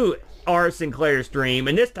new R. Sinclair stream,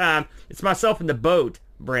 and this time it's myself and the boat,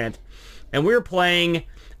 Brent. And we were playing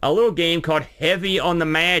a little game called Heavy on the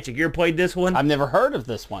Magic. You ever played this one? I've never heard of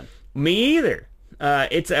this one. Me either.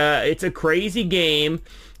 It's a crazy game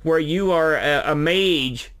where you are a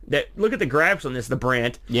mage. That look at the graphics on this, the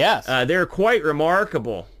Brent. Yes. They're quite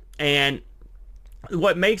remarkable, and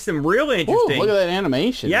what makes them real interesting. Ooh, look at that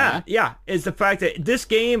animation. Yeah, is the fact that this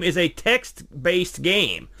game is a text-based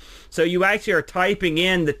game. So you actually are typing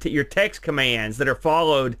in your text commands that are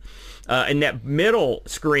followed in that middle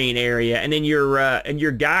screen area, and then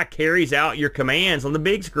your guy carries out your commands on the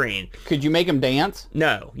big screen. Could you make him dance?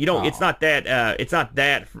 No, you don't. Oh. It's not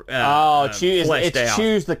that.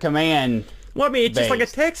 Choose the command. Well, I mean, it's just like a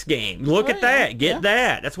text game. Look at that. Get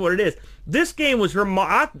that. That's what it is. This game was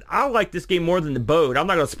I like this game more than the boat. I'm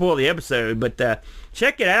not going to spoil the episode, but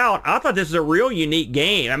check it out. I thought this was a real unique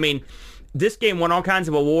game. I mean, this game won all kinds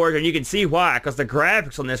of awards, and you can see why, because the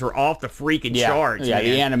graphics on this were off the freaking charts. Yeah, man.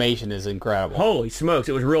 the animation is incredible. Holy smokes,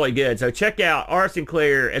 it was really good. So check out R.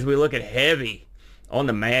 Sinclair as we look at Heavy on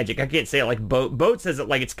the Magic. I can't say it like Boat. Boat says it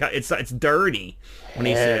like it's dirty when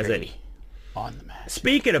he says it. Heavy on the Magic.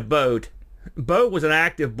 Speaking of Boat was an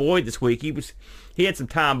active boy this week. He had some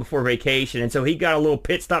time before vacation, and so he got a little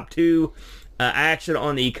Pit Stop 2 action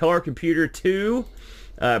on the Color Computer 2.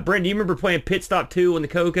 Brent, do you remember playing Pit Stop 2 on the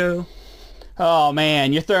Coco? Oh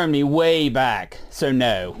man, you're throwing me way back. So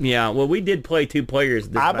no. Yeah, well, we did play 2 players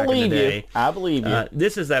this back in the day. I believe you.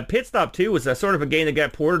 This is a Pit Stop 2 was a sort of a game that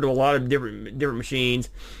got ported to a lot of different machines,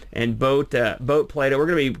 and Boat played it. We're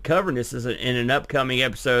going to be covering this in an upcoming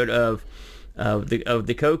episode of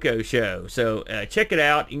the Coco show. So check it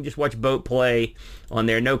out. You can just watch Boat play on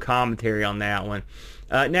there. No commentary on that one.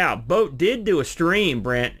 Now, Boat did do a stream,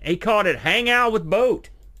 Brent. He called it Hang Out with Boat.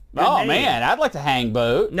 Oh man, I'd like to hang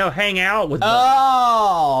Boat. No, Hang Out with Boat.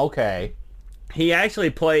 Oh, okay. He actually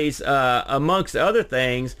plays, amongst other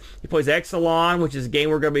things, he plays Exelon, which is a game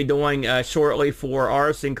we're going to be doing shortly for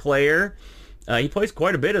R. Sinclair. He plays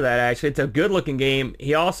quite a bit of that, actually. It's a good-looking game.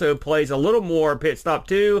 He also plays a little more Pit Stop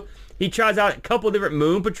 2. He tries out a couple different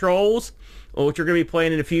Moon Patrols, which we're going to be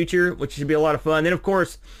playing in the future, which should be a lot of fun. Then, of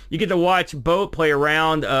course, you get to watch Boat play a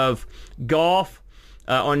round of golf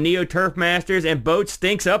on Neo Turf Masters, and Boat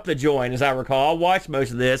stinks up the joint, as I recall. I watched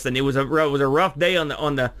most of this, and it was a rough day on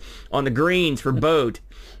the greens for Boat.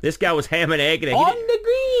 This guy was ham and egg. On the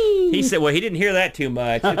green. He said, well, he didn't hear that too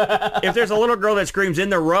much. If there's a little girl that screams in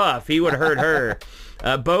the rough, he would have heard her.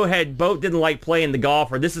 Boat didn't like playing the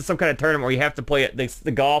golfer. This is some kind of tournament where you have to play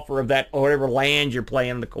the golfer of that or whatever land you're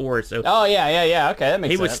playing on the course. So oh yeah. Okay, that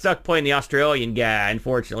makes sense. He was stuck playing the Australian guy,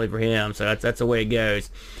 unfortunately for him. So that's the way it goes.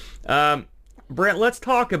 Brent, let's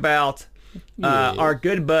talk about our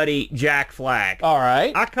good buddy Jack Flack. All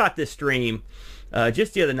right. I caught this stream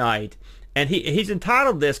just the other night, and he's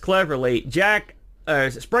entitled this cleverly, Jack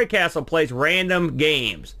Spray Castle plays random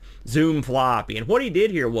games, Zoom floppy. And what he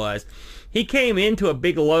did here was he came into a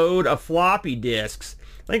big load of floppy disks.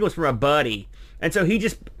 I think it was from a buddy. And so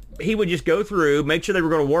he would just go through, make sure they were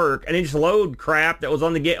going to work, and then just load crap that was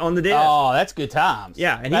on the disc. Oh, that's good times.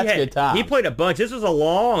 Yeah, and that's good times. He played a bunch.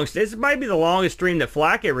 This might be the longest stream that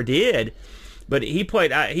Flack ever did. But he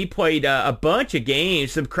played a bunch of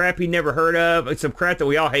games, some crap he never heard of, some crap that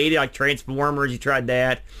we all hated, like Transformers. He tried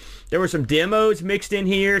that. There were some demos mixed in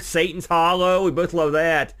here. Satan's Hollow. We both love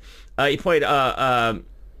that. He played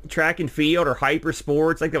Track and Field or Hyper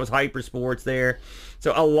Sports. I think that was Hyper Sports there.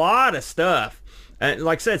 So a lot of stuff. And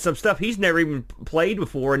like I said, some stuff he's never even played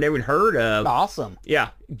before and never even heard of. Awesome.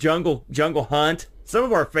 Yeah. Jungle Hunt. Some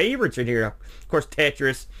of our favorites in here. Of course,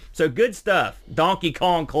 Tetris. So good stuff. Donkey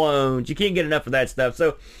Kong clones. You can't get enough of that stuff. So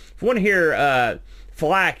if you want to hear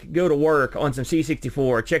Flack go to work on some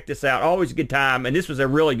C64, check this out. Always a good time. And this was a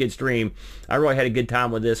really good stream. I really had a good time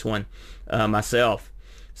with this one myself.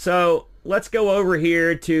 So let's go over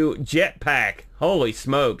here to Jetpack. Holy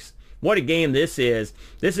smokes. What a game this is.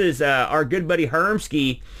 This is our good buddy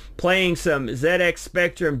Hermsky playing some ZX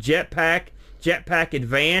Spectrum Jetpack, Jetpack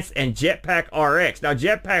Advanced, and Jetpack RX. Now,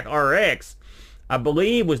 Jetpack RX, I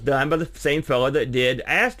believe, was done by the same fellow that did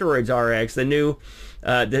Asteroids RX, the new,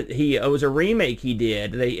 it was a remake he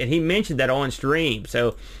did, and he mentioned that on stream.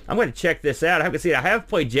 So I'm going to check this out. I have to see it. I have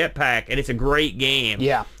played Jetpack, and it's a great game.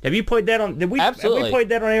 Yeah. Have you played that on? Absolutely. Have we played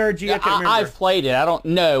that on ARG? I can't remember. I've played it. I don't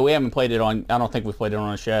know. We haven't played it on. I don't think we've played it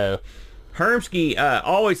on a show. Hermsky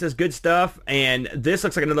always does good stuff, and this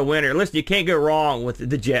looks like another winner. Listen, you can't go wrong with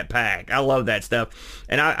the Jetpack. I love that stuff.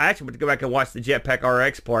 And I actually want to go back and watch the Jetpack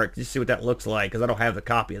RX part just to see what that looks like, because I don't have the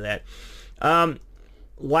copy of that.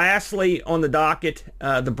 Lastly, on the docket,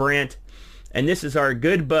 the Brent, and this is our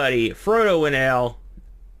good buddy, Frodo Winnell.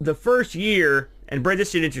 The first year, and Brent,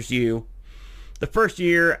 this should interest you, the first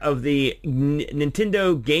year of the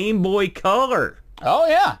Nintendo Game Boy Color. Oh,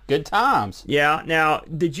 yeah. Good times. Yeah. Now,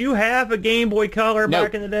 did you have a Game Boy Color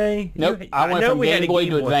back in the day? Nope. I went from Game Boy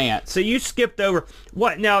to Advance. So you skipped over.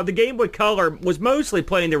 What? Now, the Game Boy Color was mostly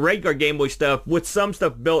playing the regular Game Boy stuff with some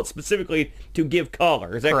stuff built specifically to give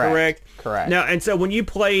color. Is that correct? Correct. Now, and so when you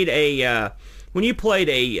played a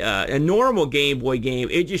normal Game Boy game,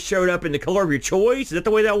 it just showed up in the color of your choice? Is that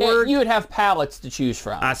the way that worked? You would have palettes to choose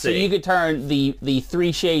from. I see. So you could turn the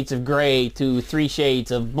 3 shades of gray to 3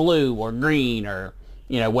 shades of blue or green or,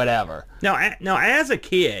 whatever. Now, as a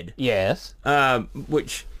kid... Yes.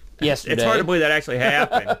 Which... Yesterday. It's hard to believe that actually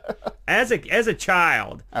happened. As a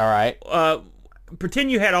child... All right.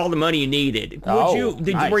 Pretend you had all the money you needed.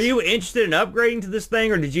 Nice. Were you interested in upgrading to this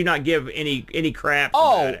thing, or did you not give any crap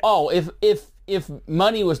about it? If if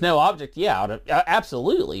money was no object, yeah,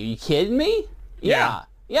 absolutely. Are you kidding me? Yeah.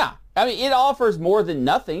 I mean, it offers more than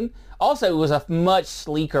nothing. Also, it was a much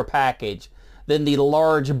sleeker package than the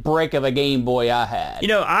large brick of a Game Boy I had. You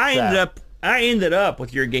know, I ended up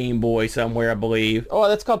with your Game Boy somewhere, I believe. Oh,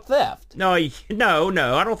 that's called theft. No, I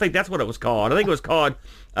don't think that's what it was called. I think it was called,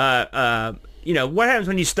 you know, what happens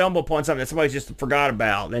when you stumble upon something that somebody just forgot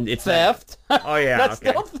about? And it's Theft. Oh, yeah. That's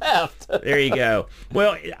okay. still theft. There you go.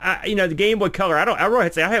 Well, you know, the Game Boy Color, I really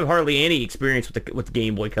have to say, I have hardly any experience with the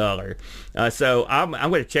Game Boy Color. So I'm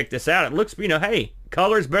going to check this out. It looks, you know, hey,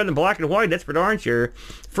 color is better than black and white. That's for darn sure.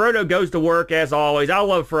 Frodo goes to work as always. I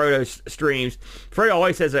love Frodo's streams. Frodo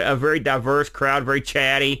always has a very diverse crowd, very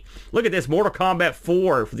chatty. Look at this, Mortal Kombat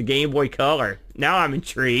 4 for the Game Boy Color. Now I'm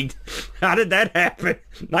intrigued. How did that happen?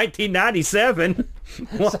 1997?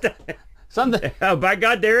 What the? Something. Oh, by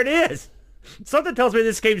God, there it is. Something tells me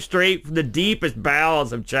this came straight from the deepest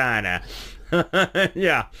bowels of China.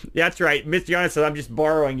 Yeah, that's right. Mitsuyama says, I'm just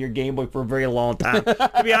borrowing your Game Boy for a very long time.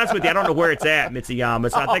 To be honest with you, I don't know where it's at,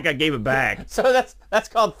 Mitsuyama, so I think I gave it back. So that's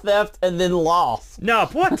called theft and then loss. No,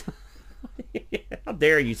 what? How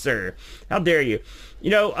dare you, sir? How dare you? You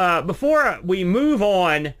know, before we move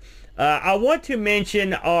on, I want to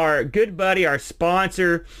mention our good buddy, our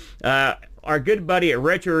sponsor, our good buddy at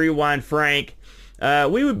Retro Rewind, Frank.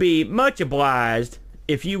 We would be much obliged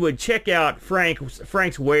if you would check out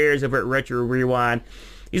Frank's wares over at Retro Rewind.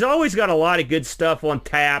 He's always got a lot of good stuff on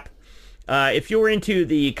tap. If you're into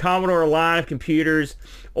the Commodore line of computers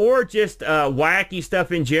or just wacky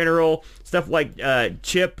stuff in general, stuff like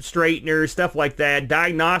chip straighteners, stuff like that,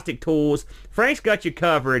 diagnostic tools, Frank's got you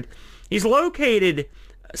covered. He's located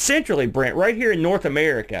centrally, Brent, right here in North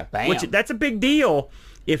America. Bam. Which that's a big deal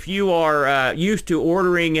if you are used to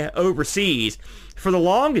ordering overseas. For the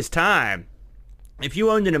longest time, if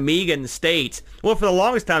you owned an Amiga in the States, well, for the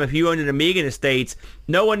longest time, if you owned an Amiga in the States,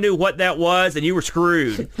 no one knew what that was, and you were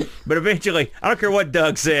screwed. But eventually, I don't care what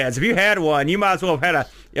Doug says, if you had one, you might as well have had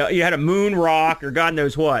you had a Moon Rock or God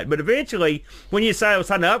knows what. But eventually, when you decided it was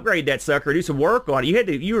time to upgrade that sucker, do some work on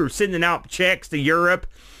it, you were sending out checks to Europe.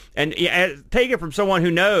 And take it from someone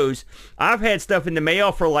who knows, I've had stuff in the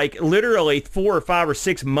mail for like literally 4 or 5 or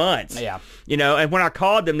 6 months. Yeah. You know, and when I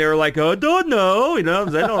called them, they were like, oh, I don't know. You know,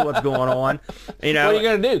 they don't know what's going on. You know. What are you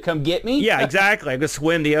going to do? Come get me? Yeah, exactly. I'm going to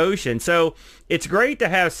swim the ocean. So it's great to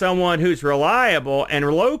have someone who's reliable and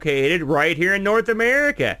located right here in North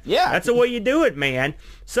America. Yeah. That's the way you do it, man.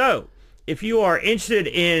 So if you are interested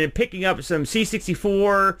in picking up some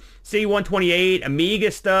C64, C128,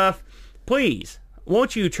 Amiga stuff, please,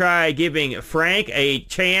 won't you try giving Frank a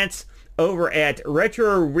chance over at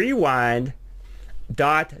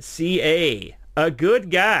RetroRewind.ca. A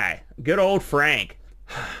good guy. Good old Frank.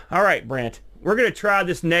 All right, Brent. We're going to try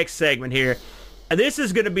this next segment here. This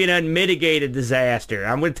is going to be an unmitigated disaster.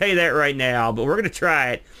 I'm going to tell you that right now, but we're going to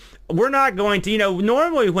try it. We're not going to,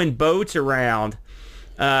 normally when Boat's around,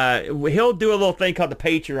 he'll do a little thing called the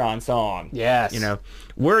Patreon song. Yes.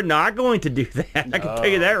 We're not going to do that. I can tell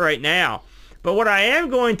you that right now. But what I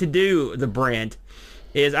am going to do, Brent,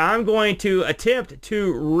 is I'm going to attempt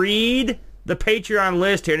to read the Patreon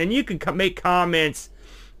list here, and then you can make comments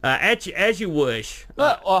as you wish.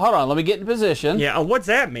 Well, hold on. Let me get in position. Yeah, what's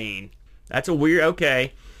that mean? That's a weird,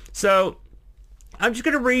 okay. So, I'm just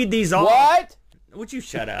going to read these off. What? Would you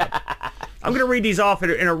shut up? I'm going to read these off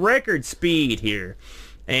in a record speed here,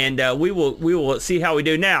 and we will see how we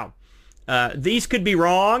do. Now, these could be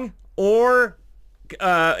wrong or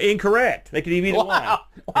incorrect. They could even be one. Wow.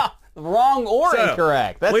 Wrong or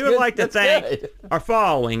incorrect. That's we would good. like to That's thank good. our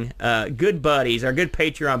following good buddies, our good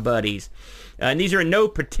Patreon buddies. And these are in no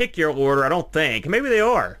particular order, I don't think. Maybe they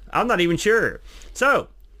are. I'm not even sure. So,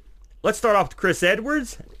 let's start off with Chris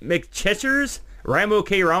Edwards, McCheshires, Ramo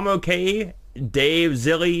K, Dave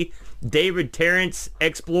Zilly, David Terrence,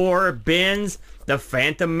 Explorer, Benz, The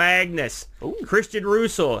Phantom Magnus, Christian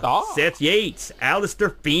Russell, Seth Yates,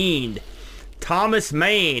 Alistair Fiend, Thomas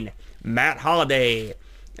Main, Matt Holliday,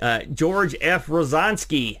 George F.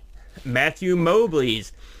 Rozansky, Matthew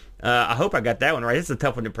Mobleys, I hope I got that one right. This is a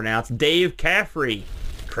tough one to pronounce. Dave Caffrey,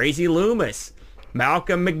 Crazy Loomis,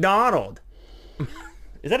 Malcolm McDonald.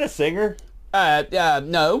 Is that a singer?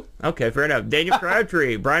 No. Okay, fair enough. Daniel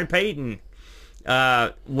Crabtree, Brian Payton,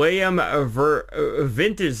 William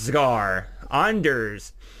Vintesgar,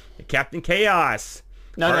 Anders, Captain Chaos.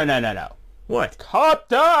 No. What?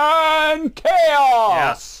 Captain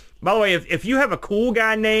Chaos! Yeah. By the way, if you have a cool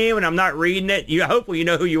guy name and I'm not reading it, hopefully you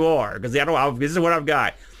know who you are, because this is what I've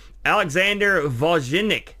got. Alexander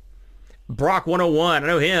Volzhinik, Brock 101, I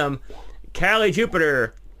know him. Callie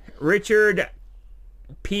Jupiter, Richard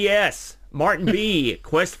PS, Martin B,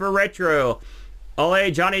 Quest for Retro,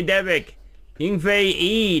 Ole Johnny Devick,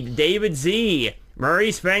 Yingfei Eid, David Z,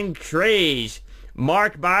 Maurice Van Trage,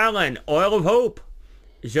 Mark Byland, Oil of Hope,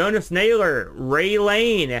 Jonas Naylor, Ray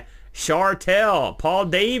Lane, Chartel, Paul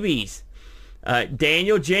Davies,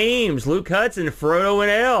 Daniel James, Luke Hudson, Frodo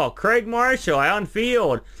and L, Craig Marshall, Alan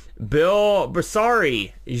Field, Bill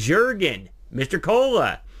Bassari, Jurgen, Mr.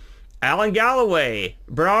 Cola, Alan Galloway,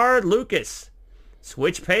 Bernard Lucas,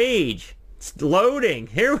 Switch Page, it's loading,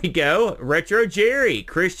 here we go, Retro Jerry,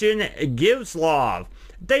 Christian Givslav,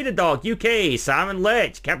 Datadog UK, Simon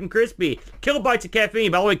Lech, Captain Crispy, Kilobytes of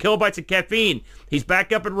Caffeine. By the way, Kilobytes of Caffeine, he's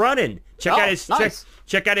back up and running. Check out his nice.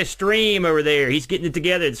 check out his stream over there. He's getting it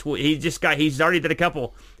together. He's already done a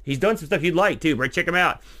couple. He's done some stuff you'd like too, Brett. Check him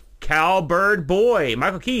out. Cowbird Boy,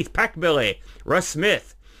 Michael Keith, Pack Billy, Russ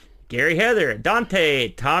Smith, Gary Heather, Dante,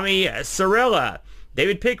 Tommy Sorella,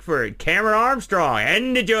 David Pickford, Cameron Armstrong,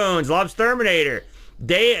 Andy Jones, Lobsterminator,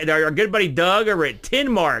 our good buddy Doug over at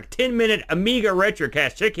 10 Mark, 10-minute Amiga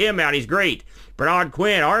Retrocast. Check him out. He's great. Bernard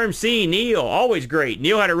Quinn, RMC, Neil, always great.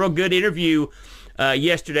 Neil had a real good interview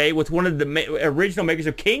yesterday with one of the original makers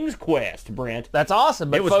of King's Quest, Brent. That's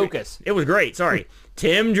awesome, but focus. It was great. Sorry.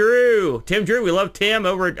 Tim Drew, we love Tim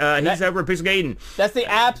over at, he's over at Pixel Gaiden. That's the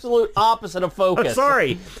absolute opposite of focus. I'm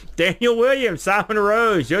sorry. Daniel Williams, Simon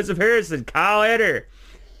Rose, Joseph Harrison, Kyle Eder,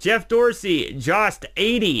 Jeff Dorsey, Jost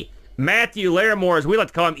 80, Matthew Larimore, as we like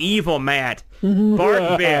to call him, Evil Matt,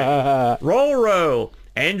 Bartbit, Rolro,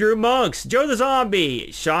 Andrew Monks, Joe the Zombie,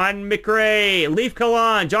 Sean McRae, Leaf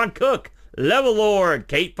Kalan, John Cook, Level Lord,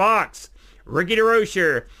 Kate Fox, Ricky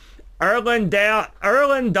DeRocher, Erland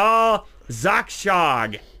Dahl,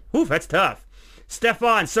 Zakshog. Oof, that's tough.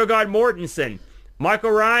 Stefan Sogard Mortensen,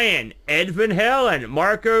 Michael Ryan, Ed Van Helen,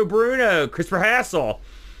 Marco Bruno, Christopher Hassel,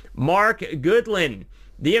 Mark Goodland,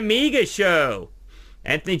 The Amiga Show.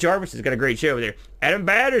 Anthony Jarvis has got a great show over there. Adam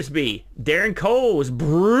Battersby, Darren Coles,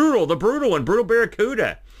 Brutal, the Brutal one, Brutal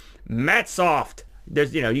Barracuda, Matt Soft.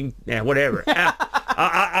 There's, whatever.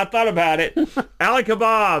 I thought about it. Alan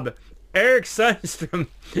Kebab, Eric Sundstrom,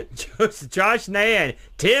 Josh Nan,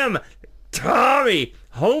 Tim, Tommy,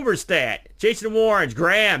 Homerstadt, Jason Warren,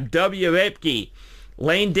 Graham, W. Epke,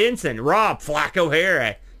 Lane Denson, Rob, Flack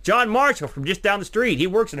O'Hara, John Marshall from just down the street. He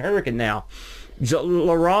works in Hurricane now.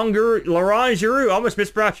 Laurent Giroux, I almost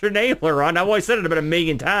mispronounced your name, Laurent. I've always said it about 1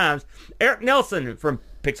 million times. Eric Nelson from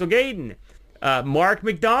Pixel Gaiden. Mark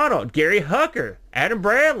McDonald, Gary Hucker, Adam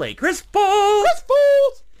Bradley, Chris Foles,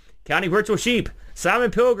 County Virtual Sheep, Simon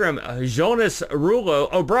Pilgrim, Jonas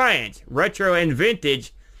Rulo, O'Brien's, Retro and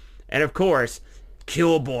Vintage, and of course,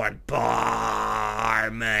 Killboard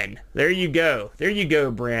Barman. There you go,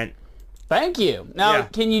 Brent. Thank you. Now,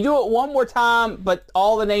 Can you do it one more time, but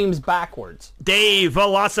all the names backwards? Dave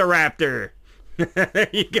Velociraptor. There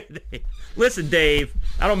you go, Dave. Listen, Dave,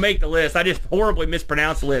 I don't make the list. I just horribly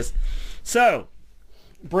mispronounce the list. So,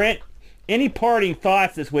 Brent, any parting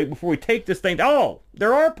thoughts this week before we take this thing? Oh,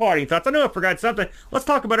 there are parting thoughts. I know I forgot something. Let's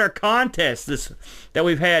talk about our contest that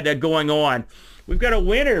we've had going on. We've got a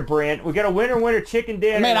winner, Brent. We've got a winner chicken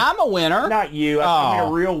dinner. Man, I'm a winner. Not you. I mean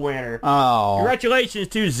a real winner. Oh. Congratulations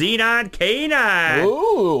to Xenon K9.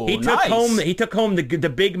 Ooh, He took home the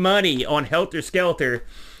big money on Helter Skelter,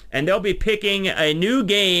 and they'll be picking a new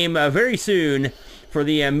game very soon for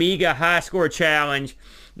the Amiga High Score Challenge.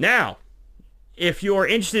 Now, if you're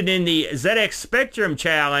interested in the ZX Spectrum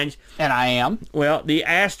Challenge, and I am, well, the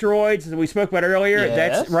Asteroids that we spoke about earlier,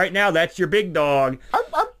 yes. That's your big dog.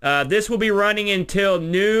 This will be running until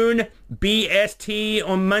noon BST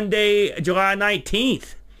on Monday, July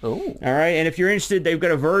 19th. Ooh. All right, and if you're interested, they've got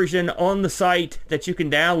a version on the site that you can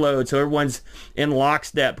download, so everyone's in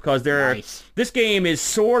lockstep, because this game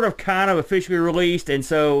is kind of officially released, and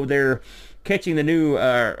so they're catching the new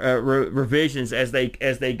revisions as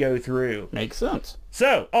they go through. Makes sense.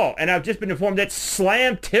 So, and I've just been informed that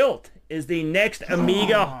Slam Tilt is the next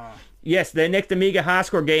Amiga. Yes, the next Amiga high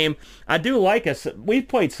score game. I do like us. We've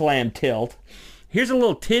played Slam Tilt. Here's a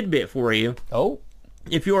little tidbit for you. Oh.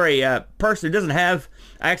 If you're a person who doesn't have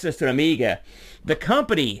access to an Amiga, the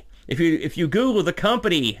company, if you Google the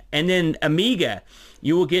company and then Amiga,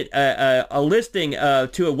 you will get a listing to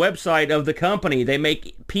a website of the company. They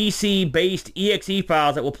make PC-based EXE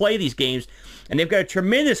files that will play these games, and they've got a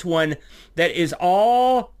tremendous one that is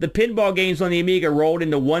all the pinball games on the Amiga rolled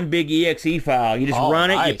into one big EXE file. You just run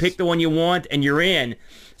it, you pick the one you want, and you're in.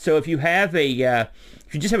 So if you have if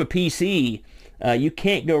you just have a PC, you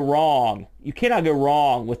can't go wrong. You cannot go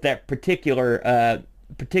wrong with that particular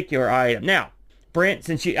item. Now, Brent,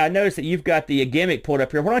 since I noticed that you've got the gimmick pulled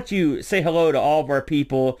up here, why don't you say hello to all of our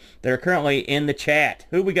people that are currently in the chat?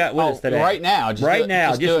 Who we got with us today? Right now. Just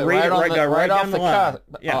read it right down the line.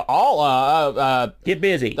 Yeah. Get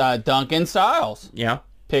busy. Duncan Styles. Yeah.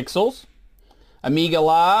 Pixels. Amiga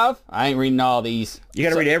Live. I ain't reading all these. You got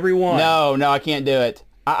to read every one. No, I can't do it.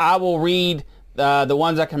 I will read the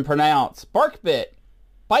ones I can pronounce. Barkbit.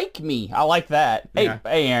 Bike me. I like that. Yeah.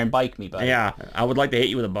 Hey, Aaron, bike me, buddy. Yeah, I would like to hit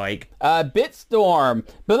you with a bike. Bitstorm.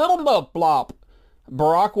 Blop.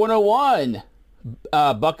 Barack 101.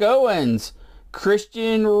 Buck Owens.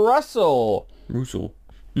 Christian Russell. Russell.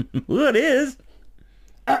 Well, it is.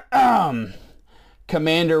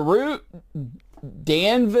 Commander Root.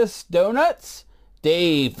 Danvis Donuts.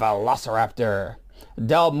 Dave Velociraptor.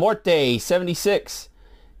 Del Morte 76.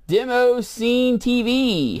 Demo Scene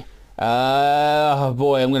TV. Oh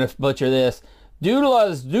boy, I'm gonna butcher this.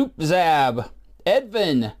 Doodla's Doop Zab.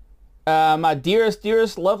 Edvin. My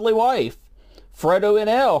dearest lovely wife. Fredo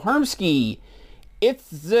NL. Hermsky. It's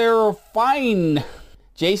their fine.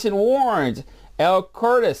 Jason Warnes. El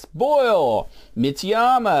Curtis. Boyle.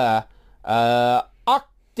 Mitsuyama.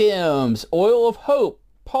 Octims. Oil of Hope.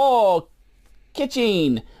 Paul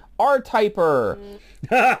Kitching. R-Typer.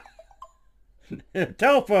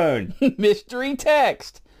 Telephone. Mystery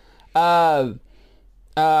Text. Oh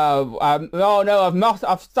no,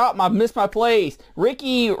 I've missed my place.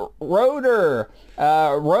 Ricky Roder.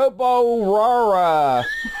 Robo Rara.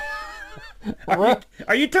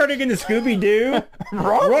 Are you turning into Scooby-Doo?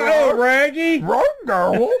 Raggy?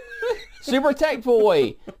 Super Tech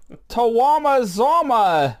Boy. Tawama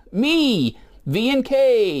Zama. Me.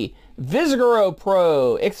 VNK. Vizgaro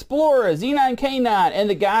Pro. Explorer. Z9K9. And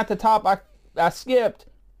the guy at the top I skipped.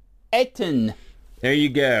 Etten. There you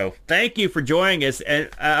go. Thank you for joining us, and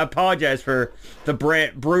I apologize for the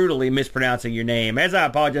Brent brutally mispronouncing your name, as I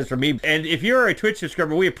apologize for me. And if you're a Twitch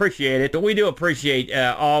subscriber, we appreciate it, but we do appreciate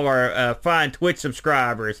all our fine Twitch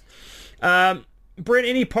subscribers. Brent,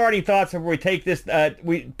 any parting thoughts before we take this,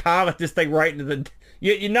 we pilot this thing right into the...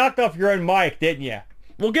 You knocked off your own mic, didn't you?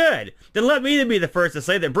 Well, good. Then let me be the first to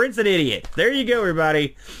say that Brent's an idiot. There you go,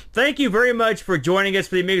 everybody. Thank you very much for joining us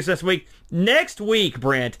for the Amigos this week. Next week,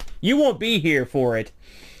 Brent, you won't be here for it,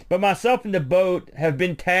 but myself and the boat have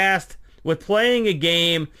been tasked with playing a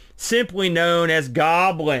game simply known as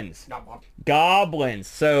Goblins. Goblins.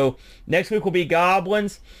 So next week will be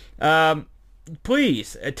Goblins.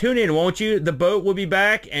 Please tune in, won't you? The boat will be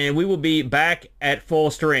back, and we will be back at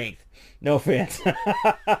full strength. No offense.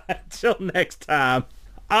 Until next time.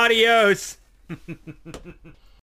 Adios.